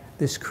 and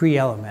this Cre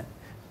element,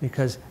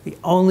 because the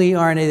only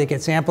RNA that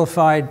gets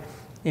amplified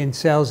in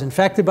cells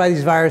infected by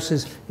these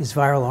viruses is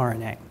viral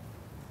RNA.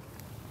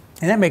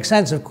 And that makes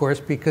sense, of course,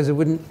 because it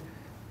wouldn't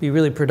be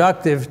really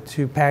productive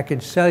to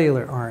package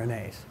cellular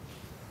RNAs.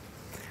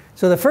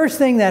 So the first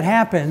thing that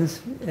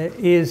happens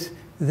is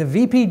the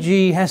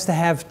VPG has to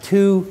have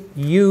 2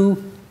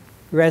 U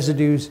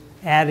residues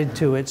added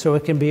to it so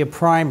it can be a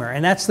primer.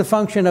 And that's the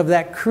function of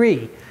that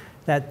Cre,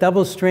 that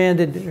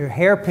double-stranded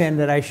hairpin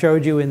that I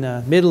showed you in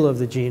the middle of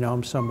the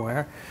genome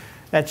somewhere.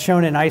 That's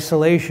shown in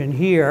isolation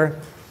here.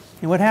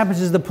 And what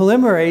happens is the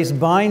polymerase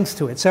binds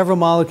to it. Several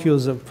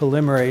molecules of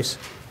polymerase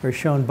are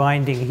shown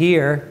binding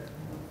here.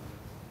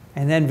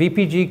 And then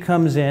VPG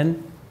comes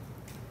in.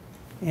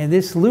 And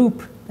this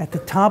loop at the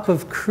top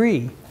of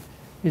Cre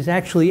is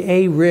actually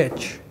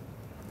A-rich.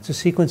 It's a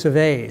sequence of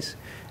A's.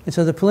 And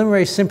so the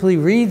polymerase simply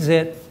reads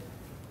it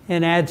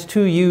and adds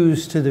 2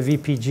 U's to the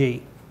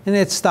VPG. And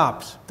it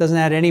stops, doesn't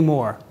add any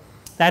more.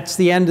 That's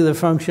the end of the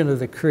function of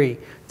the Cre,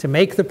 to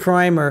make the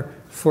primer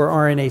for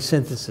RNA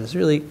synthesis.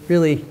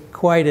 Really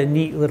quite a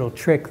neat little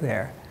trick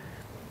there.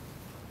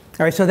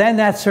 All right, so then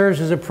that serves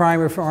as a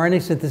primer for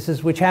RNA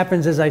synthesis, which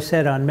happens, as I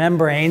said, on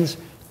membranes.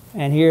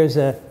 And here's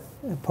a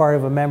part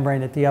of a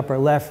membrane at the upper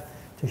left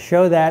to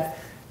show that.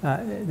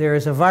 There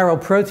is a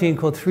viral protein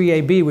called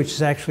 3AB, which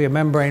is actually a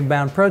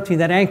membrane-bound protein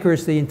that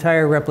anchors the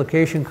entire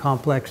replication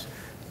complex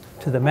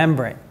to the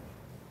membrane.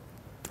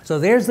 So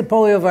there's the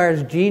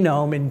poliovirus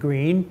genome in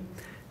green,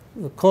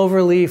 the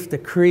cloverleaf, the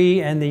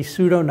Cre, and the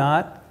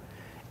pseudoknot.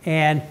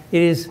 And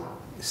it is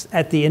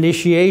at the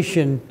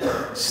initiation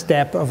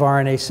step of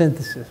RNA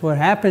synthesis. What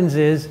happens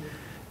is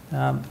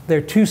there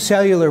are 2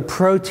 cellular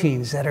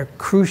proteins that are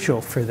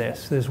crucial for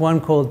this. There's one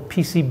called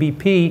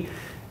PCBP,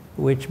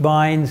 which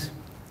binds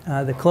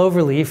the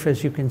cloverleaf,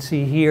 as you can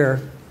see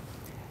here,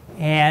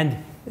 and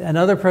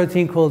another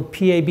protein called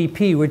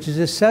PABP, which is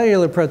a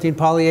cellular protein,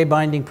 poly-A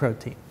binding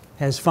protein. It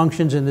has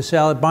functions in the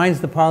cell. It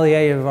binds the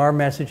poly-A of our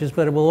messages,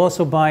 but it will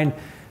also bind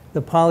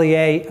the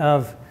poly-A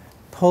of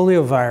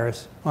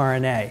poliovirus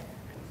RNA.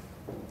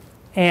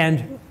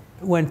 And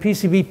when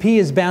PCBP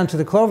is bound to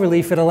the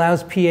cloverleaf, it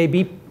allows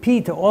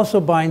PABP to also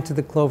bind to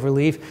the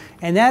cloverleaf,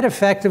 and that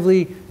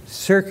effectively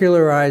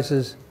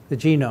circularizes the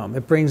genome.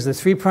 It brings the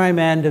 3'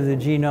 end of the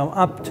genome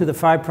up to the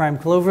 5'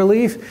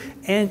 cloverleaf,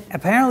 and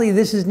apparently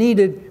this is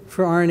needed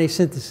for RNA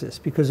synthesis,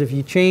 because if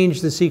you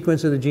change the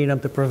sequence of the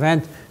genome to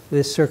prevent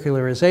this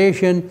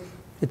circularization,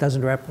 it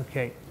doesn't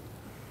replicate.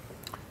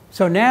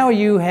 So now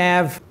you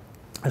have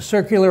a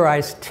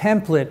circularized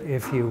template,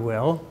 if you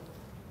will.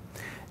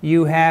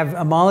 You have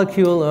a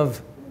molecule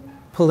of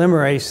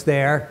polymerase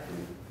there,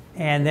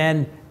 and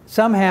then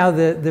somehow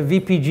the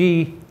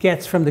VPG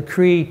gets from the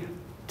Cre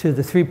to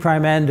the 3'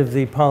 end of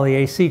the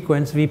poly-A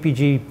sequence,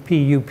 VPG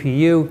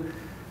PU,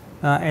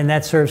 and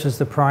that serves as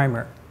the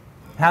primer.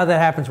 How that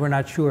happens, we're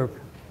not sure.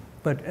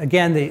 But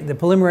again, the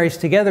polymerase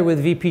together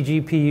with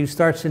VPG PU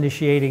starts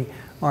initiating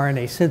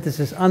RNA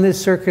synthesis on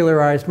this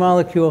circularized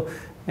molecule,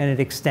 and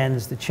it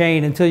extends the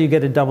chain until you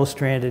get a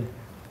double-stranded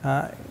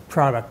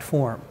product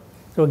form.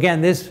 So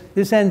again,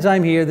 this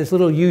enzyme here, this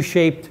little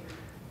U-shaped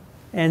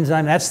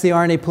enzyme, that's the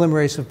RNA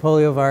polymerase of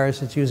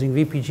poliovirus. It's using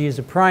VPG as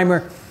a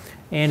primer,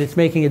 and it's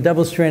making a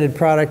double-stranded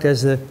product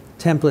as the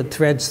template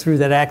threads through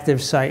that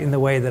active site in the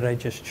way that I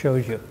just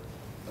showed you.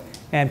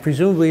 And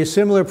presumably a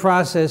similar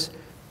process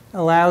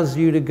allows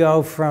you to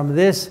go from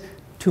this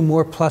to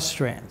more plus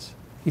strands.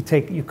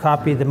 You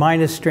copy the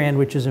minus strand,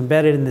 which is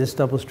embedded in this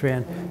double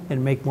strand,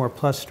 and make more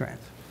plus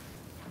strands.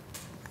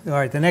 All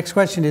right, the next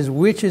question is,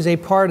 which is a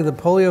part of the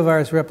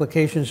poliovirus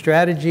replication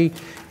strategy?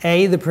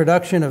 A, the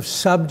production of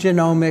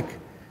subgenomic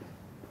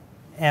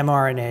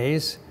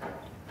mRNAs.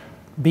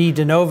 B,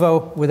 de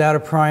novo, without a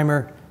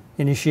primer,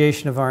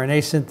 initiation of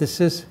RNA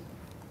synthesis.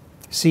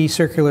 C,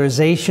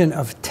 circularization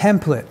of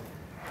template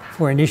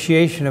for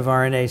initiation of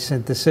RNA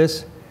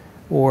synthesis,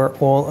 or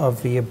all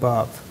of the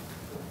above.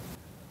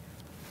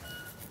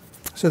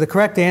 So the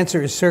correct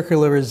answer is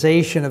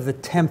circularization of the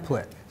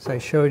template. As I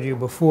showed you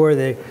before,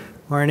 the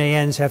RNA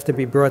ends have to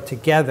be brought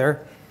together.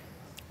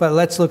 But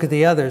let's look at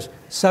the others.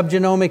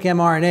 Subgenomic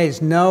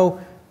mRNAs.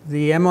 No,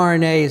 the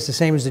mRNA is the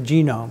same as the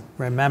genome.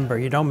 Remember,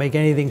 you don't make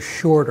anything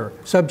shorter.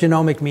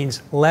 Subgenomic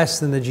means less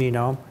than the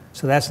genome,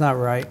 so that's not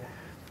right.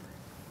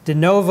 De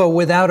novo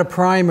without a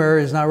primer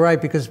is not right,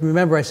 because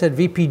remember I said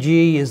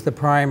VPG is the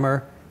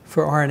primer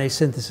for RNA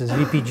synthesis,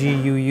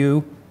 VPG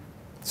UU.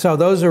 So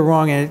those are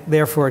wrong, and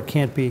therefore it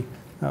can't be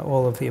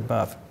all of the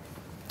above.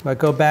 But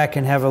go back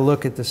and have a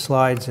look at the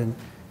slides, and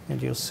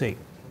you'll see.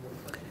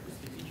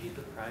 VPG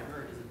the primer,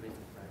 or does it make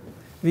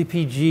the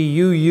primer? VPG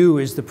UU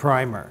is the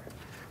primer.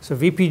 So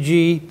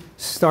VPG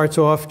starts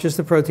off just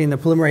the protein. The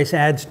polymerase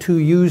adds 2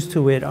 U's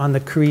to it on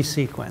the Cre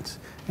sequence.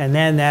 And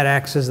then that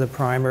acts as the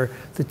primer.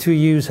 The 2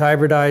 U's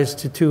hybridize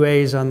to 2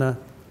 A's on the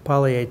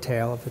poly-A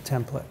tail of the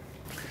template.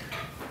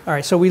 All All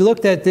right, so we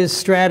looked at this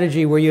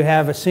strategy where you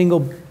have a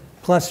single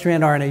plus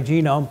strand RNA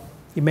genome.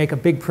 You make a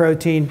big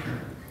protein.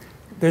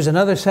 There's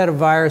another set of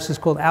viruses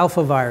called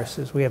alpha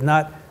viruses. We have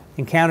not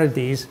encountered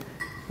these,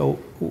 but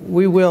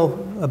we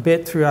will a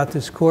bit throughout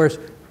this course.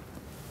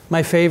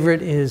 My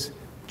favorite is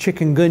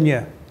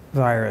chikungunya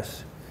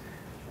virus,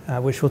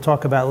 which we'll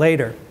talk about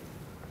later.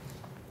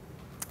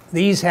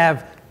 These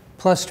have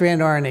plus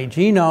strand RNA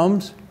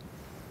genomes.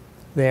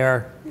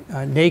 They're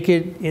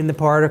naked in the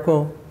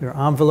particle. They're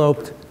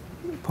enveloped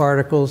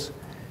particles.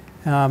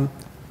 But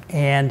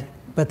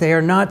they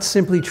are not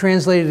simply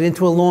translated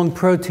into a long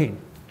protein.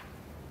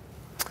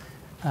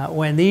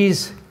 When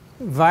these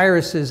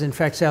viruses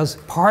infect cells,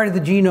 part of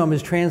the genome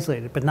is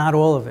translated, but not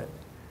all of it.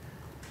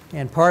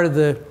 And part of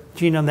the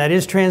genome that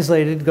is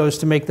translated goes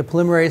to make the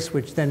polymerase,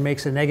 which then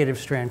makes a negative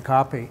strand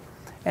copy.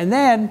 And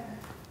then,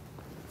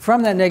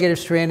 from that negative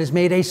strand is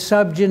made a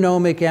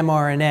subgenomic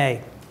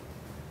mRNA.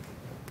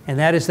 And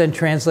that is then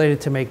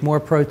translated to make more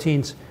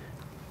proteins.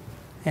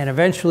 And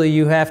eventually,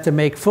 you have to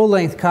make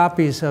full-length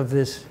copies of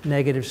this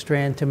negative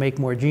strand to make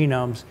more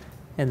genomes.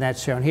 And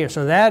that's shown here.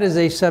 So that is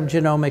a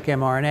subgenomic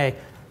mRNA.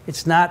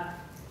 It's not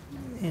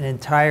an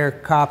entire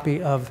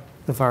copy of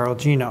the viral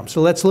genome.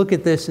 So let's look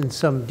at this in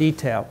some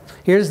detail.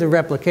 Here's the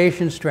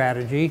replication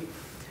strategy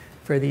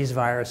for these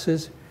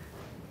viruses.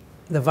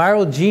 The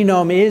viral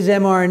genome is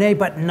mRNA,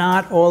 but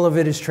not all of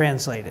it is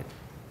translated,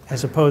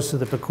 as opposed to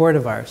the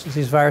picornaviruses.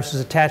 These viruses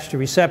attach to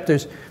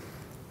receptors.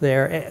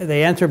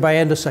 They enter by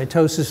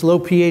endocytosis. Low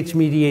pH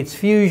mediates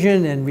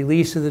fusion and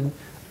release of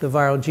the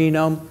viral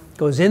genome.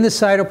 Goes in the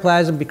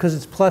cytoplasm because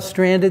it's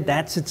plus-stranded.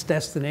 That's its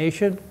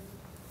destination.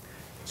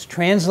 It's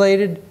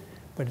translated,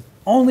 but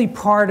only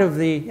part of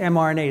the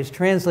mRNA is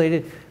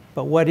translated.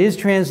 But what is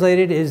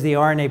translated is the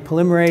RNA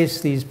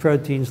polymerase, these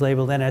proteins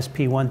labeled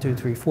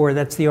NSP1234.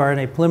 That's the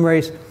RNA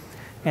polymerase.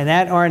 And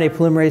that RNA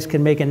polymerase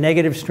can make a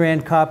negative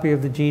strand copy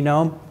of the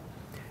genome.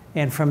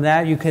 And from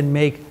that, you can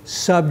make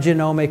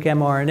subgenomic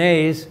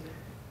mRNAs,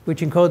 which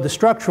encode the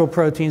structural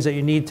proteins that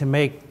you need to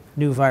make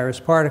new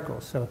virus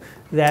particles. So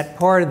that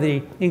part of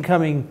the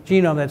incoming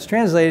genome that's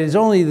translated is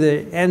only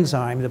the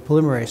enzyme, the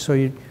polymerase. So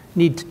you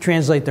need to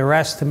translate the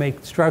rest to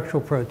make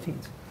structural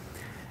proteins.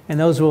 And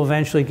those will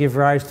eventually give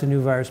rise to new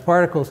virus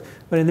particles.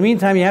 But in the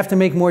meantime, you have to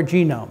make more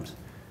genomes.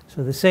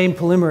 So the same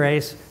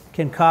polymerase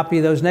can copy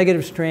those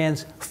negative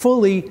strands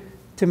fully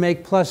to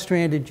make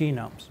plus-stranded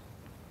genomes.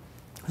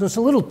 So it's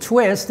a little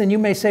twist, and you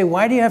may say,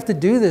 why do you have to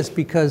do this?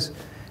 Because,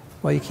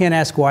 well, you can't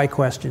ask why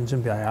questions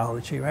in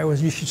biology, right? Well,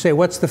 you should say,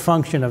 what's the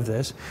function of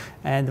this?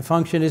 And the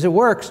function is it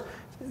works.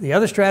 The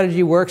other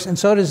strategy works, and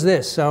so does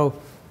this. So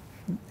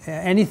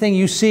anything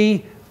you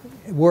see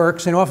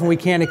works, and often we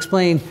can't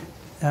explain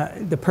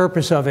the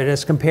purpose of it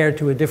as compared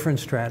to a different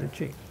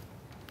strategy.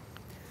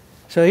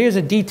 So here's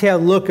a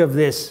detailed look of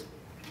this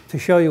to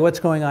show you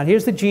what's going on.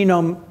 Here's the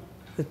genome,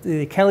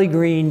 the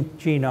Kelly-Green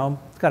genome.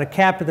 It's got a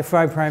cap at the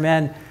 5'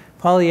 end,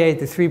 poly A at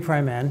the 3'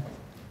 end.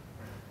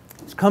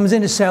 It comes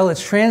into cell.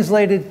 It's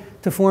translated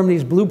to form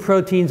these blue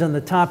proteins on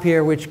the top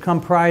here, which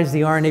comprise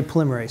the RNA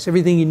polymerase,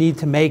 everything you need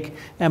to make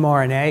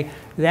mRNA.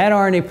 That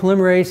RNA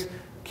polymerase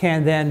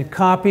can then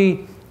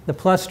copy the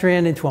plus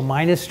strand into a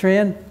minus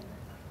strand.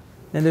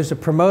 Then there's a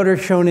promoter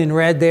shown in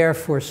red there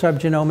for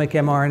subgenomic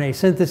mRNA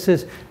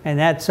synthesis, and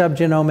that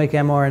subgenomic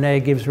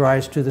mRNA gives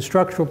rise to the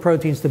structural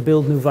proteins to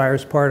build new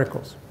virus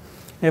particles.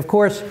 And of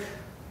course,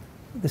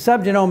 the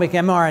subgenomic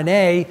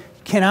mRNA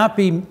cannot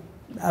be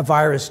a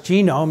virus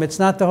genome. It's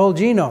not the whole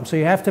genome. So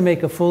you have to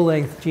make a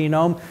full-length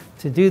genome.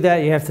 To do that,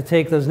 you have to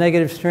take those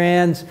negative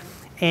strands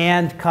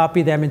and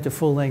copy them into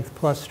full-length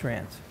plus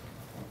strands.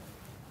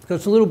 So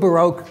it's a little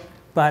Baroque,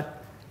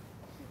 but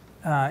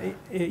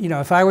you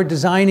know, if I were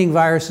designing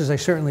viruses, I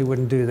certainly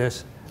wouldn't do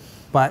this.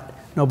 But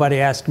nobody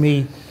asked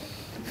me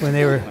when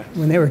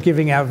they were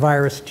giving out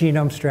virus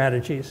genome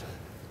strategies.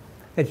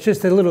 It's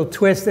just a little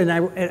twist, and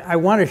I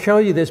want to show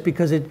you this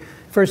because it,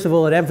 first of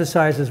all, it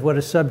emphasizes what a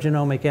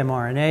subgenomic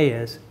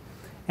mRNA is,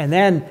 and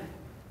then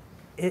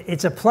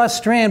it's a plus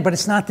strand, but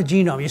it's not the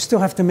genome. You still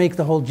have to make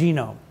the whole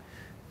genome.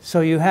 So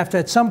you have to,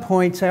 at some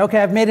point, say, okay,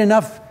 I've made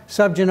enough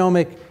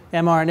subgenomic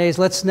mRNAs.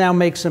 Let's now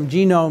make some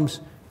genomes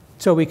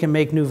so we can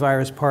make new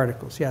virus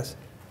particles. Yes?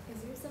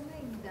 Is there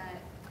something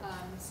that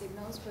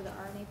signals for the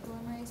RNA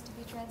polymerase to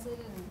be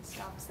translated and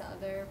stops the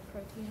other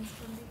proteins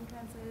from being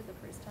translated the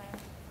first time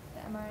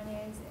the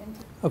mRNA is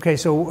into? Okay,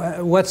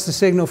 so what's the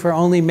signal for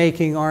only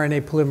making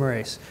RNA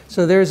polymerase?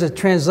 So there's a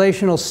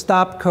translational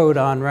stop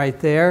codon right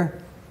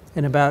there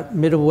in about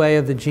middle way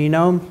of the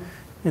genome,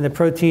 and the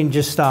protein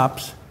just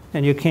stops,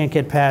 and you can't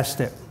get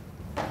past it.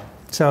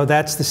 So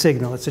that's the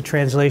signal. It's a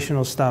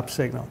translational stop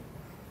signal.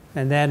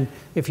 And then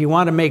if you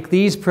want to make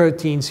these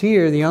proteins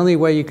here, the only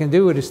way you can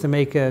do it is to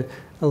make a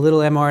little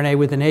mRNA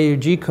with an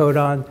AUG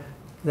codon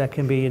that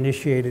can be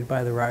initiated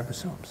by the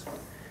ribosomes.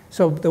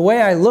 So the way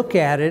I look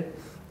at it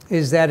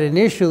is that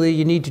initially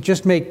you need to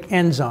just make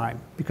enzyme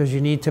because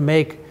you need to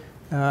make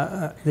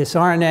this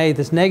RNA,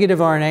 this negative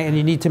RNA, and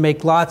you need to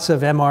make lots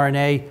of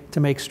mRNA to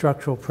make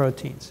structural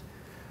proteins.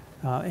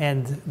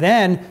 And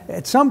then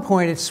at some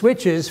point it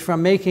switches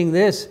from making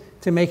this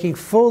to making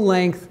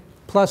full-length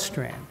plus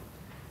strand.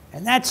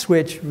 And that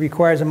switch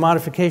requires a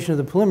modification of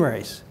the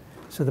polymerase.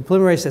 So the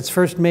polymerase that's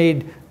first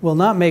made will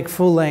not make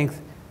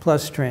full-length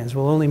plus strands,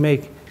 will only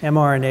make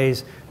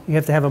mRNAs. You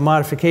have to have a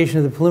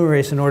modification of the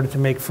polymerase in order to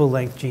make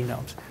full-length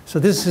genomes. So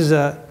this is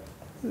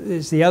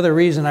the other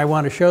reason I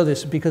want to show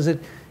this, because it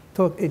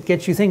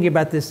gets you thinking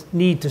about this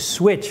need to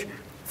switch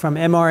from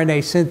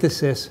mRNA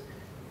synthesis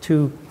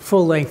to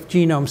full-length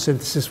genome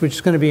synthesis, which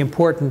is going to be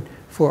important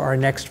for our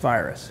next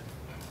virus.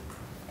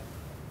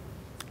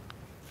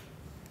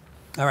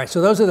 All right,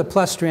 so those are the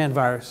plus strand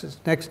viruses.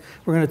 Next,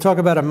 we're going to talk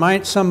about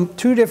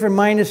two different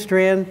minus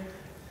strand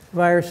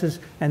viruses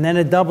and then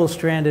a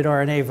double-stranded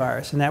RNA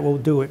virus, and that will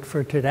do it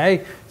for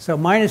today. So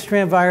minus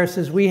strand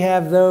viruses, we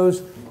have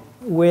those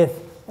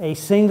with a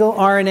single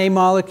RNA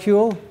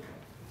molecule,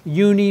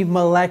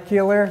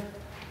 unimolecular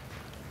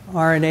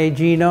RNA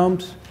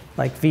genomes,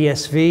 like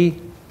VSV,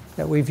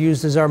 that we've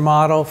used as our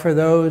model for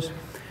those.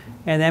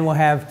 And then we'll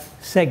have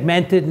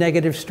segmented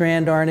negative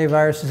strand RNA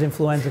viruses,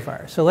 influenza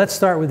virus. So let's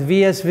start with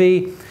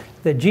VSV.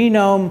 The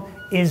genome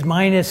is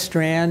minus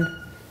strand,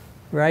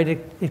 right?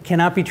 It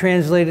cannot be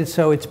translated,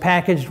 so it's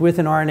packaged with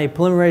an RNA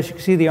polymerase. You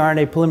can see the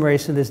RNA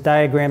polymerase in this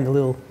diagram, the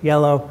little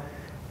yellow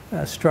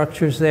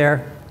structures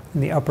there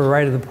in the upper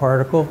right of the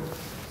particle.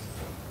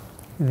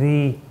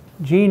 The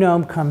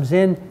genome comes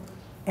in,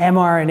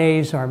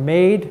 mRNAs are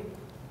made.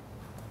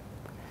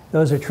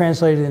 Those are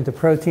translated into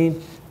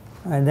protein.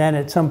 And then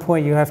at some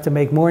point you have to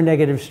make more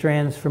negative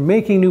strands for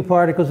making new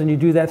particles, and you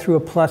do that through a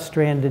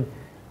plus-stranded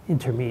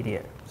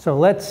intermediate. So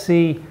let's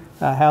see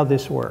how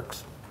this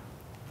works.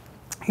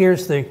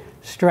 Here's the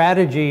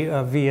strategy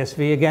of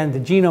VSV. Again, the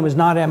genome is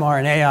not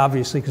mRNA,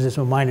 obviously, because it's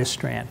a minus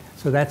strand.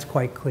 So that's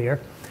quite clear.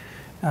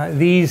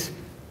 These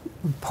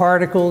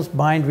particles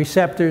bind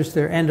receptors.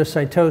 They're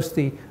endocytosed.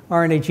 The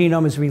RNA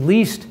genome is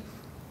released.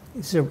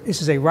 This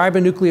is a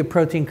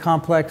ribonucleoprotein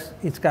complex.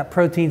 It's got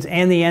proteins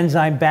and the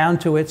enzyme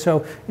bound to it.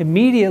 So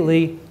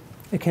immediately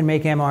it can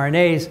make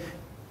mRNAs.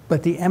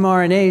 But the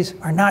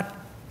mRNAs are not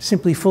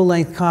simply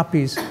full-length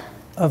copies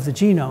of the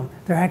genome.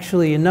 They're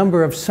actually a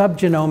number of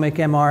subgenomic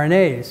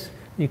mRNAs.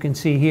 You can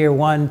see here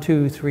 1,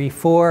 2, 3,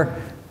 4.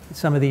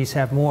 Some of these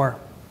have more.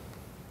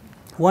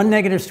 One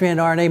negative strand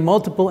RNA,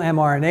 multiple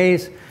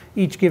mRNAs.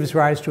 Each gives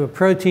rise to a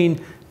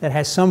protein that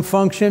has some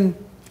function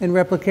in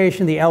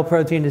replication. The L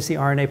protein is the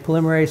RNA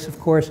polymerase, of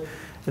course.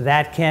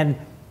 That can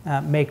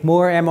make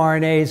more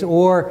mRNAs,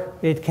 or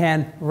it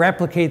can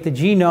replicate the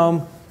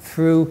genome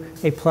through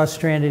a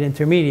plus-stranded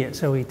intermediate.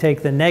 So we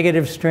take the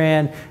negative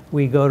strand,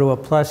 we go to a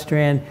plus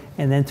strand,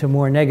 and then to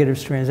more negative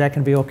strands. That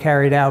can be all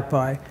carried out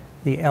by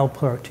the L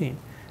protein.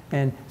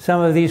 And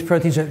some of these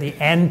proteins are the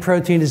N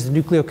protein is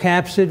the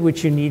nucleocapsid,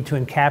 which you need to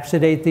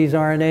encapsulate these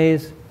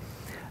RNAs.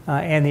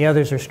 And the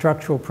others are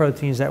structural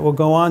proteins that will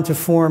go on to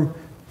form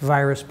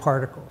virus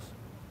particles.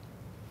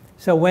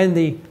 So when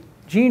the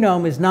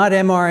genome is not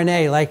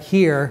mRNA, like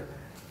here,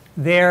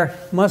 there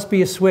must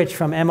be a switch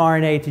from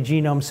mRNA to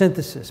genome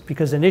synthesis,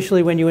 because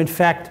initially when you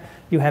infect,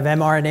 you have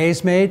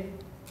mRNAs made,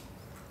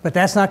 but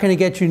that's not going to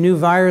get you new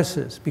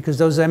viruses, because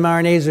those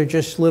mRNAs are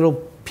just little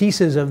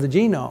pieces of the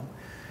genome.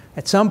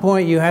 At some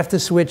point, you have to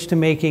switch to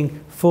making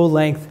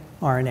full-length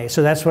RNA.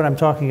 So that's what I'm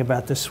talking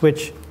about, the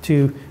switch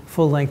to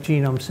full-length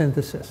genome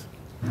synthesis.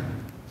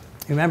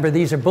 Remember,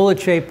 these are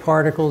bullet-shaped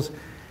particles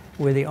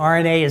where the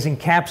RNA is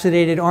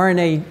encapsulated.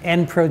 RNA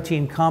N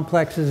protein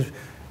complexes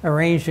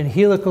arranged in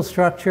helical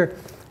structure.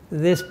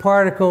 This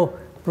particle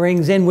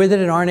brings in with it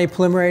an RNA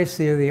polymerase.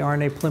 There are the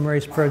RNA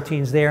polymerase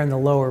proteins there in the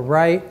lower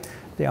right.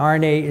 The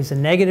RNA is a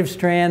negative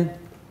strand.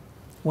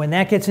 When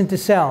that gets into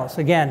cells,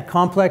 again,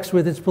 complex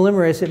with its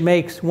polymerase, it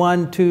makes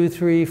 1, 2,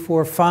 3,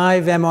 4,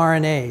 5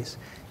 mRNAs,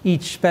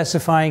 each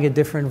specifying a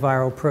different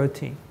viral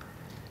protein.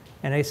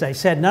 And as I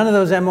said, none of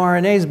those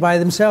mRNAs by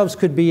themselves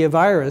could be a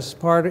virus,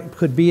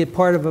 could be a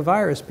part of a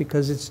virus,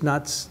 because it's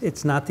not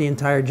the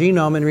entire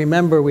genome. And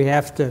remember, we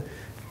have to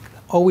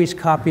always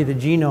copy the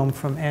genome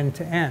from end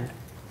to end.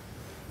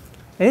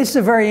 And this is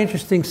a very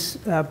interesting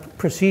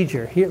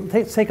procedure. Here,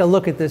 let's take a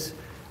look at this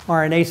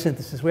RNA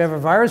synthesis. We have a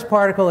virus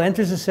particle,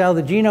 enters the cell,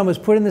 the genome is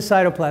put in the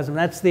cytoplasm.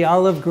 That's the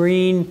olive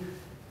green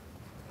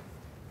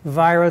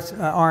virus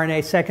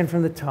RNA, second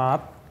from the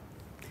top.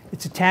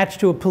 It's attached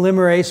to a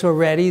polymerase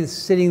already. It's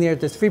sitting there at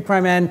the 3'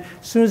 end.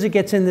 As soon as it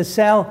gets in the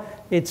cell,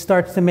 it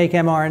starts to make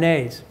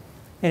mRNAs.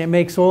 And it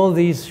makes all of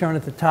these shown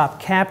at the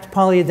top, capped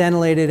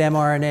polyadenylated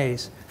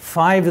mRNAs,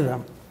 5 of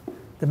them.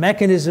 The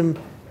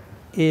mechanism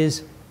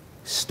is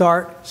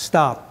start,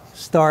 stop,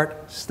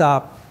 start,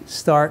 stop,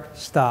 start,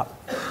 stop.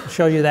 I'll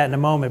show you that in a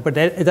moment, but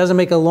it doesn't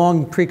make a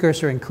long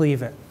precursor and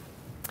cleave it.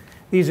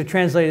 These are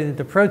translated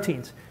into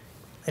proteins.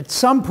 At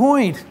some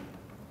point,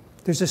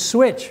 there's a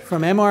switch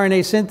from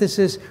mRNA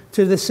synthesis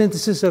to the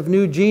synthesis of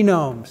new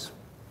genomes.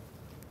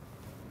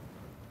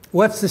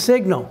 What's the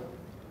signal?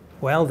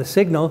 Well, the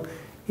signal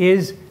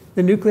is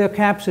the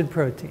nucleocapsid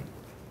protein.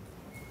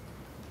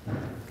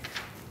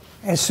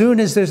 As soon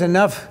as there's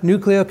enough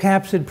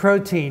nucleocapsid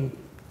protein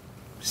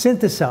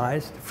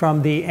synthesized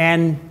from the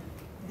N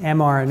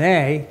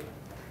mRNA,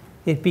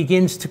 it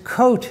begins to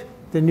coat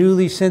the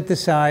newly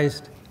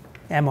synthesized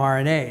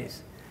mRNAs.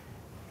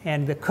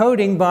 And the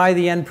coding by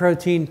the N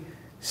protein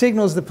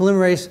signals the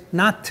polymerase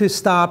not to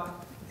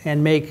stop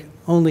and make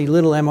only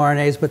little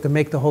mRNAs, but to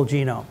make the whole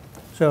genome.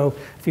 So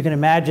if you can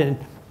imagine,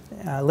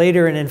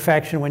 later in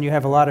infection, when you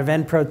have a lot of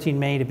N protein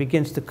made, it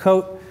begins to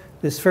coat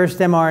this first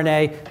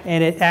mRNA,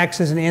 and it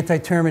acts as an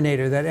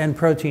anti-terminator, that N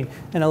protein,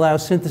 and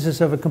allows synthesis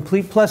of a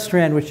complete plus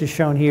strand, which is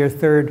shown here,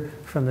 third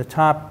from the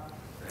top.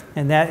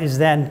 And that is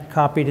then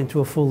copied into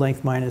a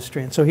full-length minus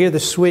strand. So here the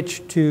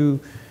switch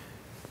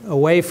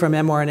away from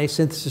mRNA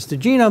synthesis to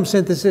genome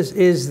synthesis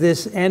is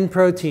this N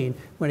protein.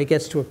 When it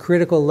gets to a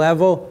critical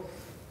level,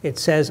 it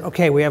says,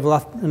 okay, we have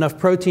enough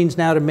proteins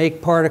now to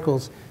make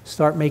particles,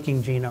 start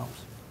making genomes.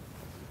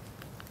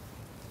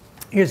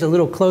 Here's a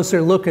little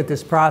closer look at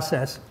this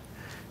process.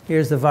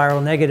 Here's the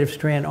viral negative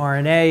strand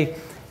RNA.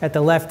 At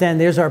the left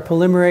end, there's our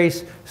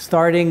polymerase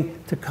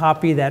starting to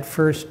copy that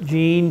first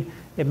gene.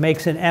 It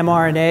makes an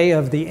mRNA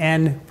of the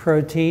N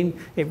protein.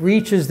 It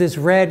reaches this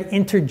red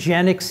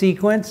intergenic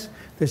sequence.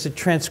 There's a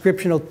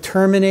transcriptional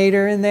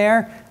terminator in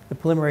there. The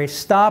polymerase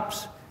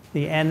stops.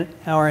 The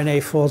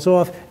nRNA falls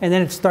off. And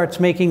then it starts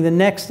making the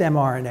next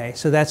mRNA.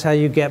 So that's how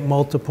you get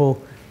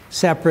multiple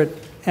separate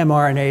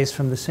mRNAs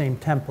from the same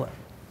template.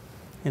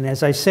 And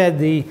as I said,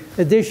 the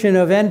addition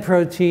of N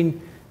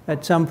protein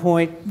at some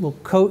point will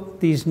coat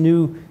these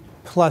new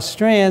plus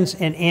strands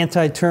and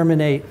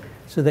anti-terminate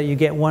so that you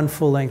get one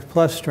full-length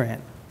plus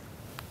strand.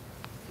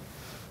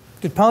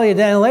 The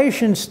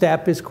polyadenylation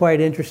step is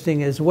quite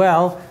interesting as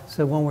well.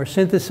 So when we're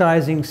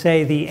synthesizing,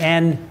 say, the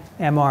N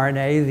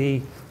mRNA,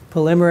 the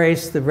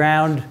polymerase, the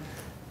round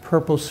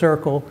purple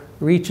circle,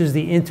 reaches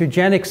the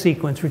intergenic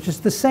sequence, which is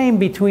the same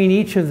between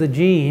each of the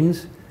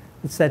genes.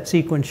 It's that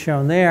sequence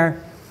shown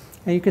there.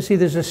 And you can see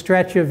there's a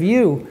stretch of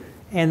U,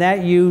 and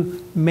that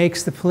U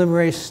makes the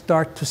polymerase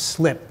start to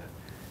slip.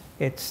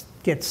 It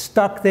gets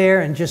stuck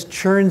there and just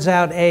churns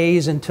out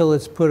A's until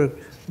it's put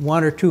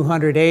 100 or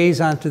 200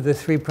 A's onto the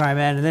 3'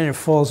 end, and then it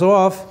falls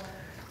off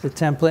the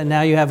template, and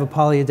now you have a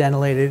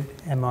polyadenylated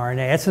mRNA.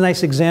 That's a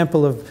nice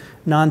example of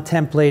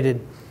non-templated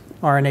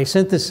RNA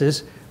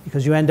synthesis,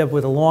 because you end up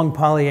with a long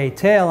poly A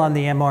tail on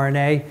the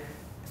mRNA,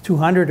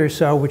 200 or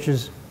so, which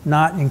is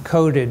not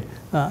encoded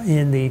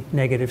in the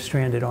negative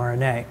stranded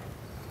RNA.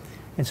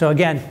 And so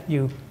again,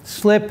 you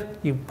slip,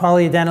 you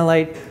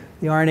polyadenylate,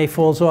 the RNA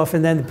falls off,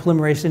 and then the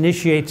polymerase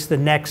initiates the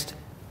next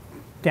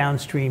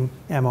downstream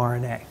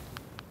mRNA.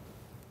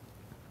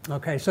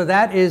 Okay, so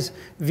that is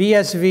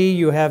VSV.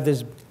 You have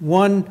this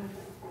one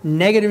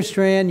negative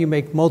strand, you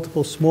make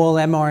multiple small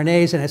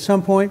mRNAs, and at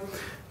some point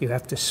you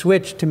have to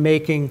switch to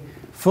making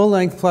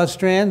full-length plus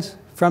strands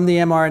from the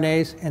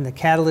mRNAs, and the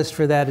catalyst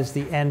for that is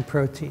the N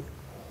protein.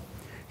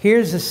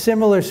 Here's a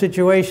similar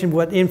situation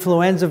with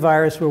influenza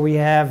virus, where we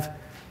have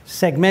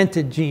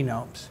segmented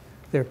genomes.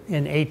 They're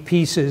in 8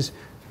 pieces,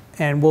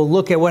 and we'll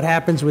look at what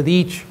happens with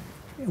each,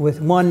 with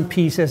one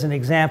piece as an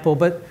example,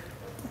 but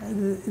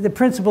the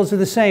principles are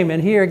the same.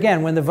 And here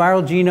again, when the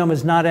viral genome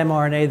is not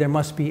mRNA, there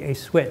must be a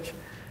switch.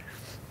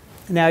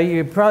 Now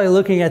you're probably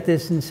looking at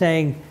this and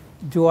saying,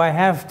 do I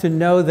have to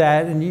know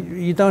that? And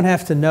you don't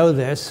have to know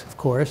this, of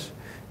course.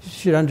 You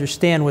should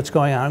understand what's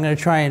going on. I'm going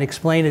to try and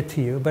explain it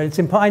to you, but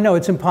I know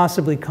it's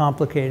impossibly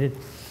complicated.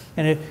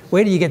 And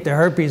wait till you get the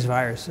herpes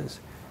viruses.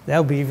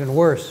 That'll be even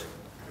worse.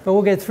 But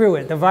we'll get through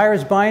it. The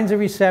virus binds a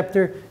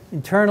receptor,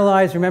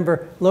 internalized,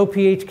 remember, low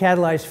pH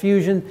catalyzed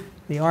fusion,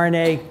 the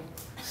RNA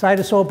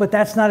cytosol, but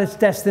that's not its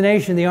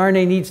destination. The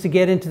RNA needs to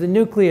get into the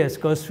nucleus,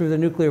 goes through the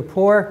nuclear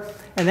pore,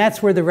 and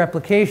that's where the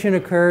replication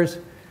occurs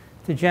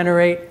to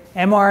generate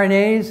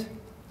mRNAs,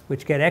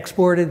 which get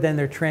exported, then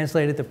they're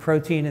translated to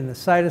protein in the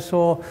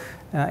cytosol,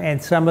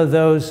 and some of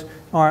those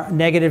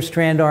negative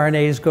strand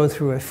RNAs go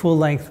through a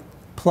full-length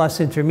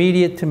plus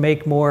intermediate to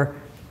make more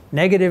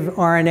negative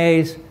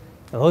RNAs.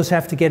 Those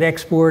have to get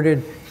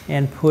exported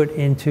and put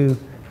into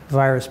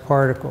virus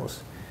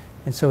particles.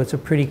 And so it's a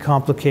pretty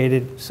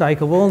complicated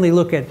cycle. We'll only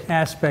look at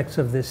aspects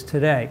of this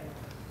today.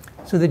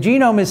 So the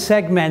genome is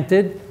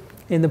segmented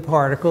in the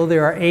particle.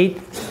 There are 8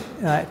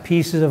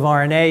 pieces of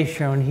RNA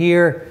shown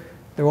here.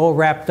 They're all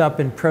wrapped up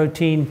in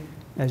protein,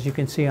 as you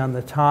can see on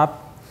the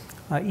top.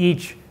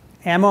 Each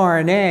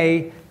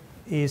mRNA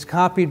is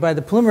copied by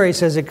the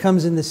polymerase as it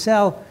comes in the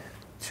cell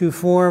to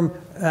form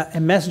a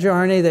messenger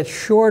RNA that's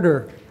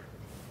shorter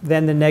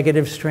than the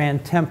negative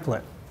strand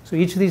template. So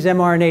each of these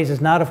mRNAs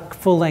is not a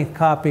full-length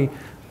copy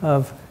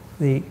of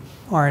the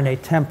RNA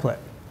template.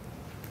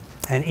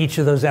 And each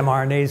of those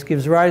mRNAs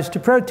gives rise to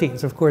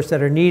proteins, of course,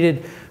 that are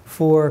needed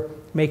for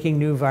making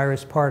new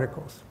virus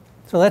particles.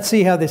 So let's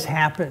see how this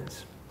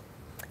happens.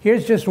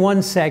 Here's just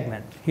one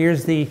segment.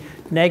 Here's the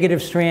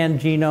negative strand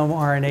genome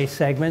RNA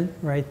segment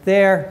right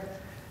there.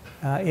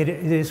 It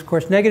is, of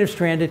course, negative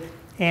stranded,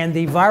 and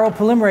the viral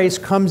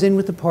polymerase comes in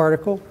with the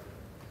particle.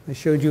 I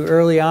showed you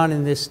early on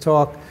in this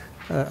talk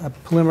a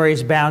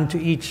polymerase bound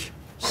to each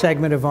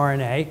segment of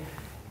RNA.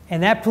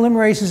 And that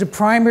polymerase is a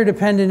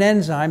primer-dependent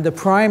enzyme. The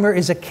primer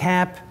is a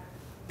cap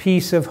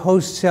piece of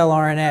host cell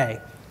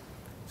RNA.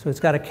 So it's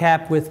got a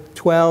cap with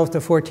 12 to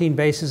 14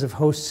 bases of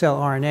host cell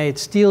RNA. It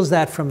steals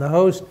that from the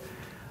host.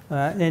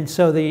 And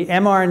so the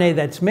mRNA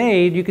that's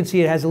made, you can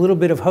see it has a little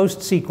b' of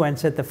host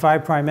sequence at the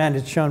 5' end.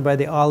 It's shown by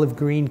the olive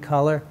green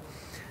color.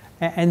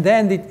 And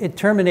then it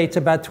terminates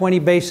about 20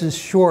 bases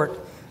short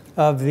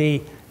of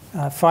the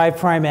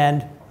 5'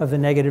 end of the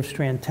negative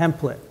strand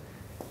template.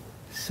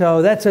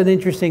 So that's an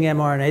interesting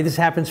mRNA. This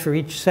happens for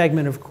each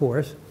segment, of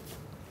course.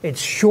 It's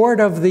short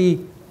of the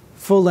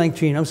full-length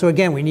genome. So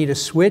again, we need a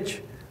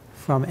switch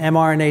from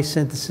mRNA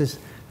synthesis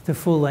to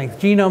full-length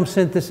genome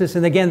synthesis.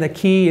 And again, the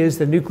key is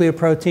the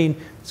nucleoprotein.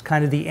 It's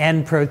kind of the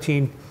N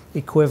protein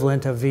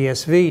equivalent of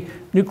VSV.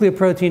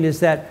 Nucleoprotein is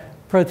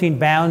that protein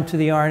bound to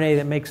the RNA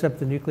that makes up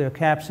the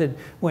nucleocapsid.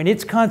 When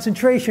its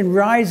concentration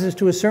rises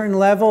to a certain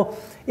level,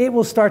 it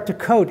will start to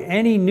coat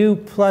any new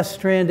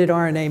plus-stranded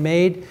RNA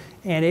made,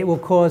 and it will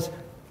cause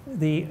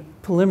the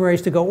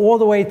polymerase to go all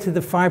the way to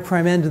the 5'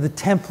 end of the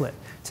template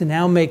to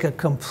now make a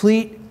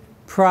complete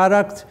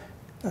product,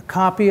 a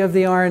copy of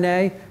the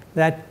RNA.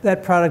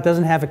 That product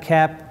doesn't have a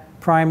cap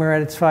primer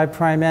at its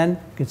 5' end.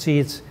 You can see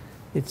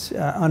it's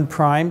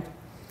unprimed.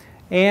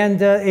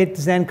 And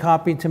it's then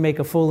copied to make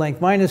a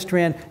full-length minus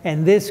strand,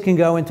 and this can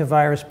go into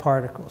virus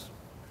particles.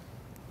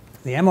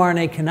 The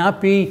mRNA cannot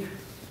be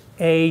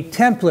a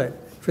template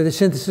for the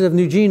synthesis of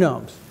new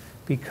genomes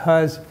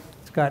because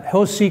it's got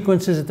host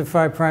sequences at the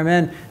 5'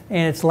 end,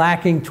 and it's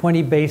lacking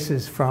 20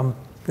 bases from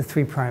the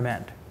 3'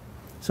 end.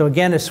 So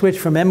again, a switch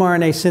from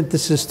mRNA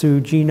synthesis to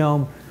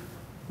genome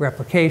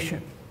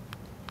replication.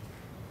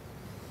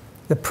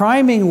 The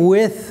priming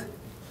with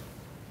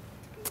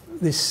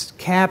this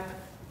cap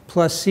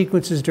plus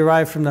sequences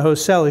derived from the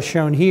host cell is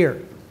shown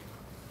here.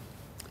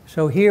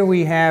 So here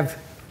we have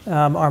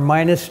our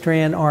minus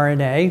strand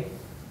RNA.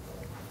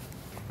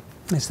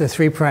 It's the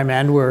 3'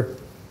 end where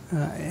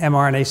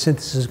mRNA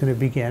synthesis is going to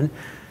begin.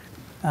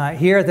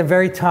 Here at the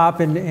very top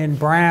in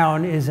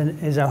brown is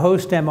a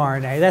host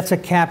mRNA. That's a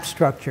cap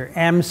structure,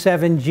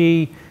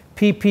 M7G,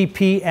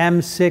 PPP,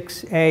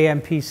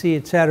 M6A, MPC,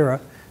 et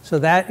cetera. So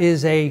that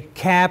is a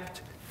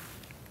capped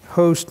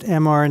host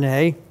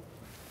mRNA.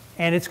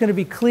 And it's going to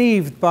be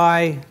cleaved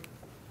by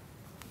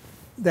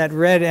that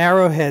red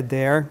arrowhead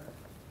there,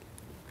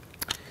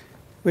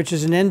 which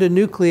is an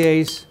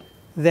endonuclease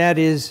that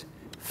is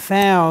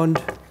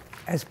found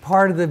as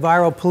part of the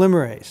viral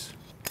polymerase.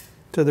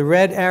 So the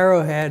red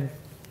arrowhead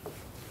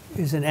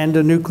is an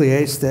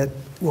endonuclease that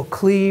will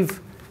cleave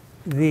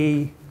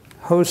the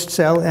host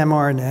cell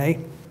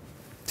mRNA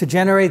to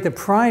generate the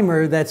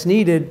primer that's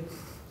needed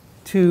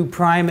to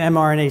prime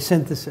mRNA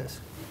synthesis.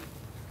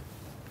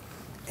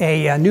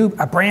 A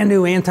brand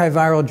new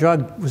antiviral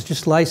drug was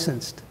just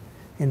licensed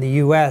in the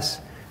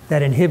US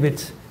that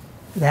inhibits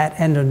that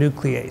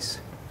endonuclease.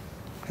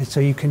 And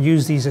so you can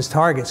use these as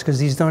targets because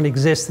these don't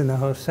exist in the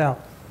host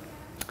cell.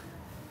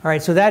 All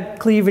right, so that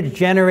cleavage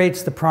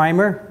generates the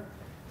primer.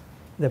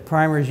 The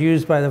primer is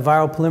used by the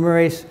viral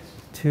polymerase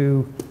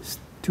to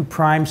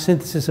prime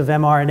synthesis of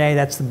mRNA.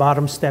 That's the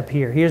bottom step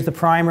here. Here's the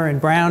primer in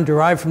brown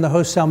derived from the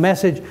host cell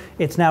message.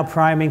 It's now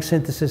priming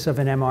synthesis of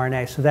an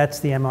mRNA. So that's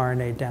the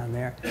mRNA down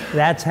there.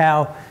 That's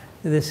how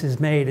this is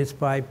made. It's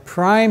by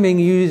priming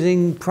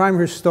using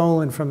primers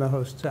stolen from the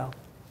host cell.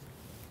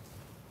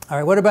 All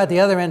right, what about the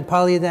other end,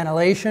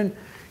 polyadenylation?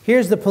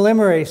 Here's the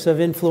polymerase of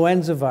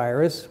influenza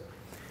virus.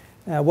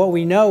 What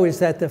we know is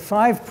that the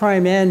 5'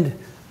 end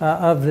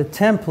of the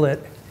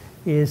template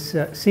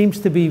seems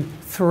to be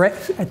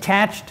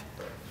attached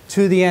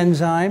to the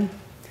enzyme.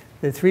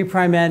 The 3'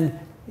 end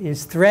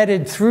is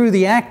threaded through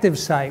the active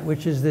site,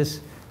 which is this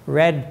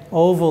red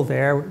oval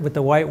there with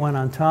the white one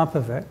on top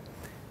of it.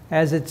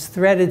 As it's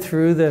threaded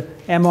through, the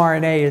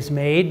mRNA is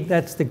made.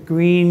 That's the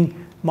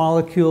green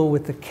molecule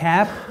with the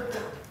cap.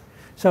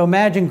 So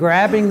imagine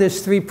grabbing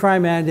this 3'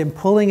 end and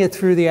pulling it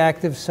through the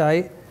active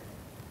site.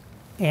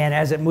 And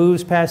as it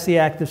moves past the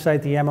active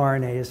site, the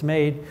mRNA is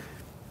made.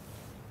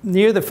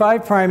 Near the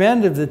 5'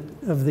 end of the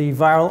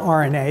viral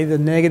RNA, the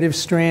negative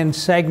strand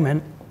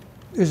segment,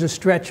 is a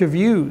stretch of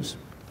U's.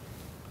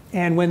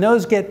 And when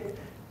those get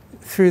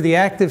through the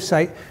active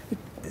site,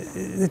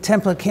 the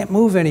template can't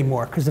move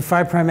anymore because the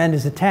 5' end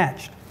is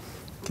attached.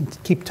 You can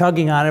keep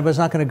tugging on it, but it's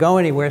not going to go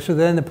anywhere. So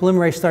then the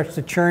polymerase starts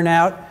to churn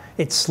out.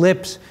 It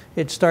slips.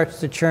 It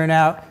starts to churn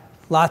out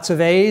lots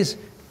of A's.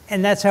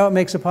 And that's how it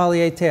makes a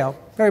poly-A tail.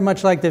 Very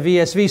much like the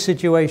VSV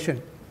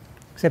situation.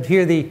 Except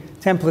here the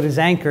template is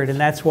anchored, and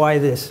that's why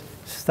this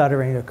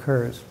stuttering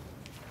occurs.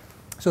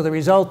 So the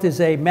result is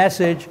a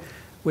message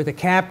with a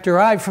cap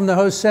derived from the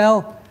host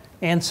cell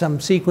and some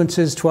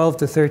sequences, 12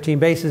 to 13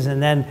 bases,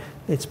 and then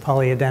it's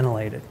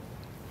polyadenylated.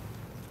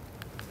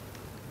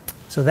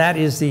 So that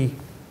is the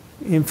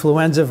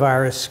influenza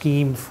virus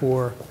scheme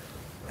for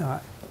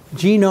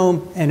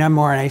genome and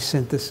mRNA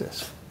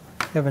synthesis.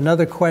 We have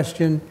another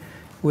question,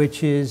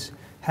 which is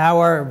how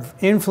are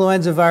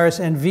influenza virus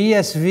and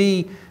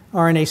VSV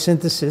RNA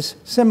synthesis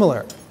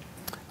similar?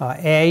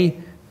 A,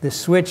 the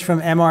switch from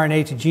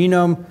mRNA to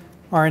genome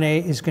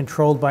RNA is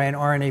controlled by an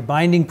RNA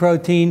binding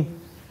protein,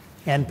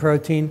 N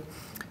protein.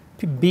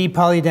 B,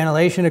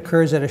 polyadenylation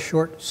occurs at a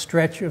short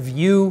stretch of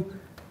U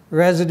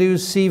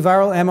residues. C,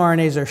 viral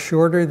mRNAs are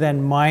shorter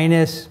than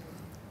minus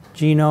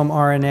genome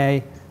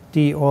RNA.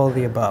 D, all of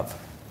the above.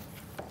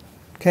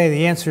 Okay,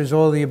 the answer is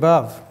all of the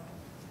above.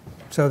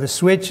 So the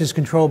switch is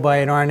controlled by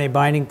an RNA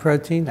binding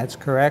protein. That's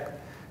correct.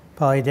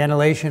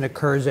 Polyadenylation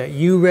occurs at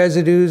U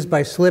residues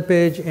by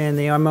slippage, and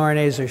the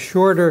mRNAs are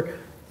shorter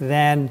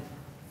than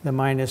the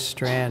minus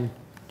strand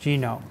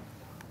genome.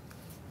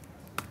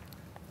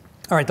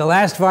 All right, the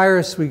last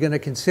virus we're going to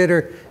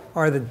consider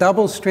are the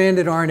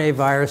double-stranded RNA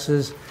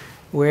viruses,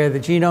 where the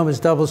genome is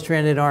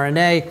double-stranded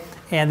RNA,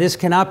 and this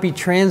cannot be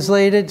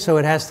translated, so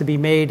it has to be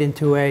made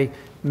into a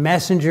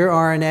messenger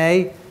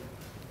RNA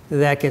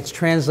that gets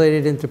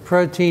translated into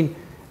protein,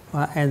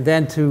 and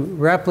then to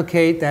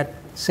replicate that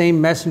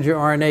same messenger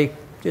RNA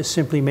just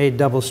simply made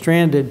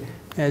double-stranded,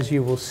 as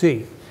you will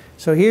see.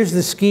 So here's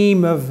the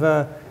scheme of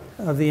the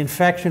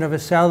infection of a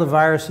cell. The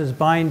viruses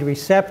bind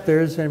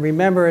receptors, and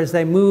remember, as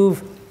they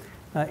move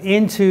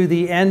into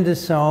the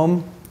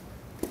endosome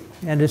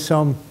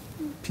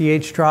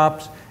pH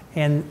drops,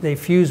 and they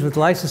fuse with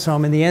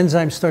lysosome, and the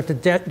enzymes start to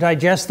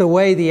digest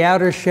away the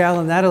outer shell,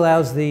 and that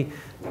allows the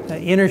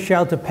inner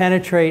shell to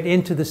penetrate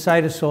into the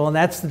cytosol, and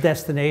that's the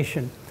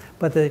destination.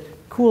 But the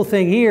cool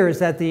thing here is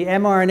that the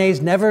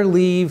mRNAs never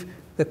leave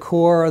the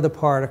core of the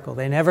particle.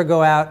 They never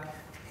go out.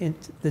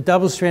 The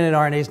double-stranded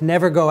RNAs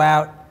never go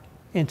out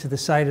into the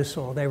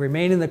cytosol. They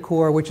remain in the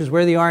core, which is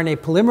where the RNA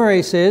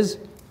polymerase is,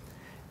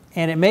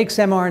 and it makes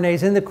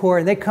mRNAs in the core,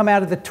 and they come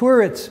out of the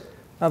turrets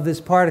of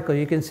this particle.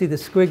 You can see the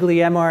squiggly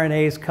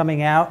mRNAs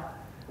coming out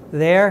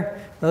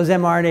there. Those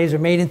mRNAs are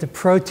made into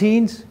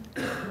proteins.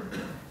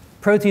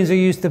 Proteins are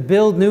used to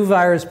build new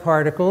virus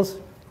particles,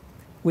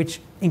 which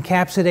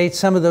encapsulate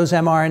some of those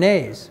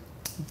mRNAs.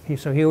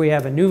 So here we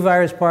have a new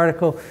virus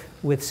particle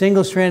with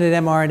single-stranded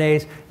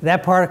mRNAs.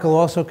 That particle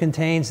also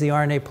contains the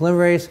RNA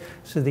polymerase,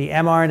 so the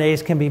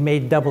mRNAs can be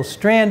made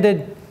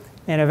double-stranded,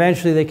 and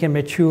eventually they can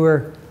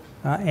mature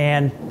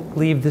and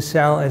leave the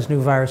cell as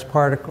new virus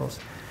particles.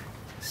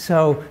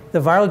 So the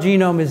viral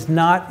genome is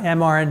not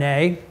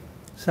mRNA.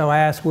 So I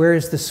asked, where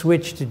is the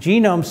switch to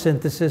genome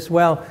synthesis?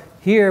 Well,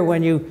 here,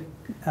 when you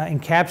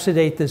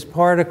encapsulate this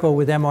particle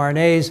with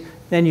mRNAs,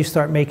 then you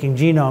start making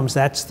genomes.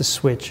 That's the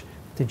switch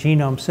to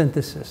genome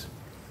synthesis.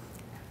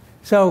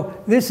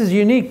 So this is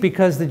unique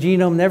because the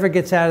genome never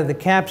gets out of the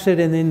capsid,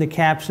 and in the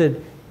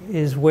capsid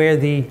is where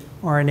the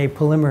RNA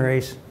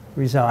polymerase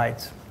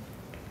resides.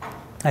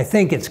 I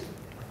think it's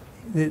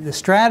the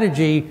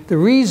strategy, the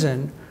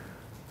reason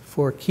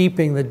for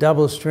keeping the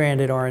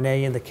double-stranded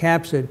RNA in the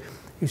capsid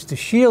is to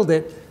shield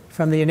it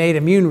from the innate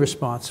immune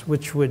response,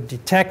 which would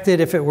detect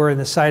it if it were in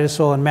the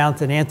cytosol and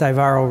mount an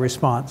antiviral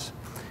response.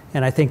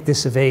 And I think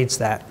this evades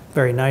that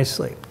very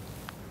nicely.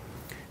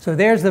 So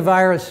there's the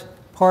virus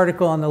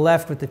particle on the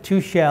left with the two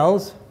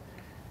shells.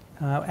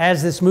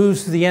 As this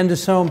moves to the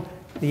endosome,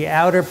 the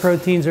outer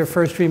proteins are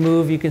first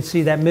removed. You can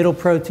see that middle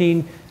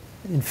protein,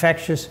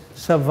 infectious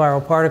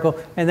subviral particle.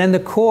 And then the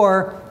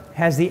core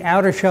has the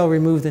outer shell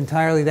removed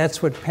entirely.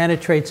 That's what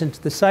penetrates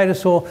into the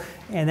cytosol,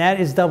 and that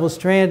is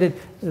double-stranded.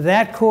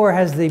 That core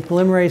has the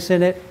polymerase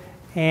in it,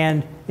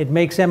 and it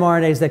makes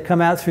mRNAs that come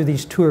out through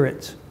these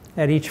turrets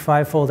at each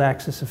five-fold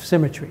axis of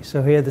symmetry.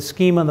 So here, the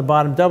scheme on the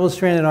bottom,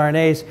 double-stranded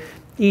RNAs,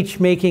 each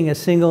making a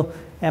single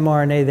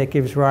mRNA that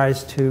gives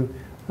rise to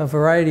a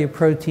variety of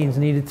proteins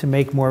needed to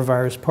make more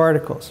virus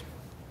particles.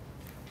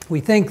 We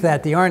think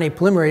that the RNA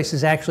polymerase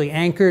is actually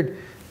anchored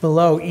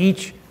below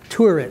each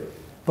turret,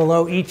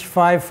 below each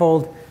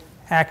five-fold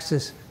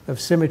axis of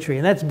symmetry.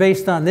 And that's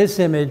based on this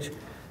image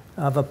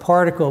of a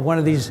particle, one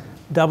of these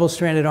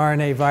double-stranded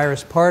RNA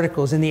virus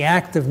particles, in the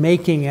act of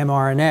making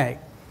mRNA.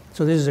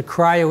 So this is a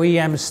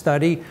cryo-EM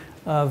study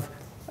of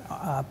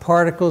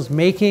particles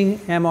making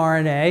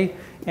mRNA.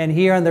 And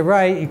here on the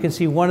right, you can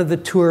see one of the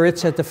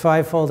turrets at the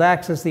five-fold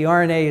axis. The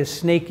RNA is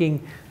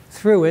snaking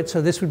through it.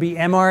 So this would be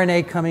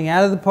mRNA coming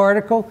out of the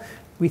particle.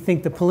 We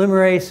think the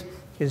polymerase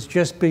is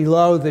just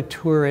below the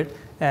turret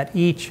at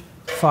each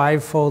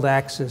five-fold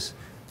axis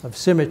of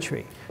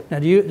symmetry. Now,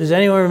 does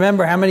anyone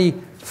remember how many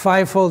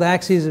five-fold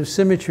axes of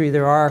symmetry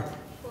there are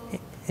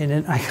in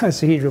an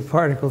icosahedral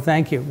particle?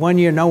 Thank you. 1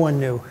 year, no one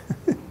knew.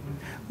 It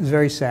was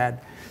very sad.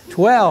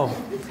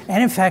 12.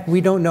 And in fact,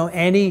 we don't know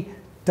any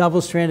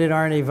double-stranded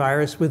RNA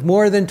virus with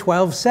more than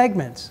 12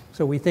 segments.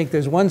 So we think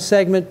there's one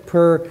segment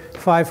per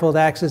five-fold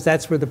axis.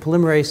 That's where the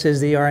polymerase is.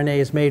 The RNA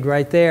is made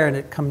right there, and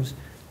it comes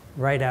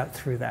right out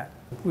through that.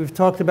 We've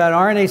talked about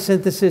RNA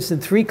synthesis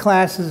in 3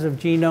 classes of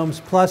genomes,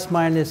 plus,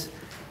 minus,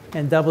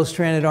 and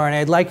double-stranded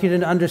RNA. I'd like you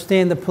to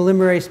understand the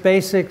polymerase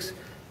basics,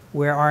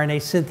 where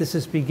RNA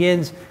synthesis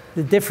begins,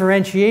 the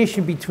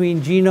differentiation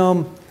between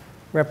genome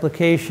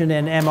replication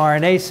and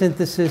mRNA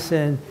synthesis,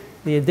 and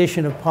the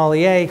addition of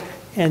poly-A.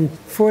 And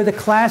for the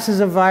classes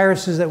of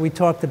viruses that we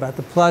talked about,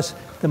 the plus,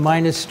 the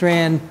minus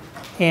strand,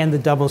 and the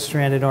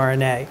double-stranded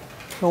RNA.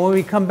 So when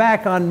we come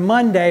back on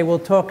Monday, we'll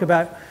talk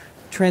about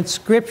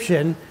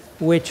transcription,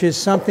 which is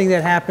something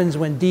that happens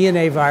when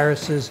DNA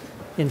viruses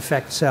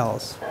infect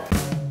cells.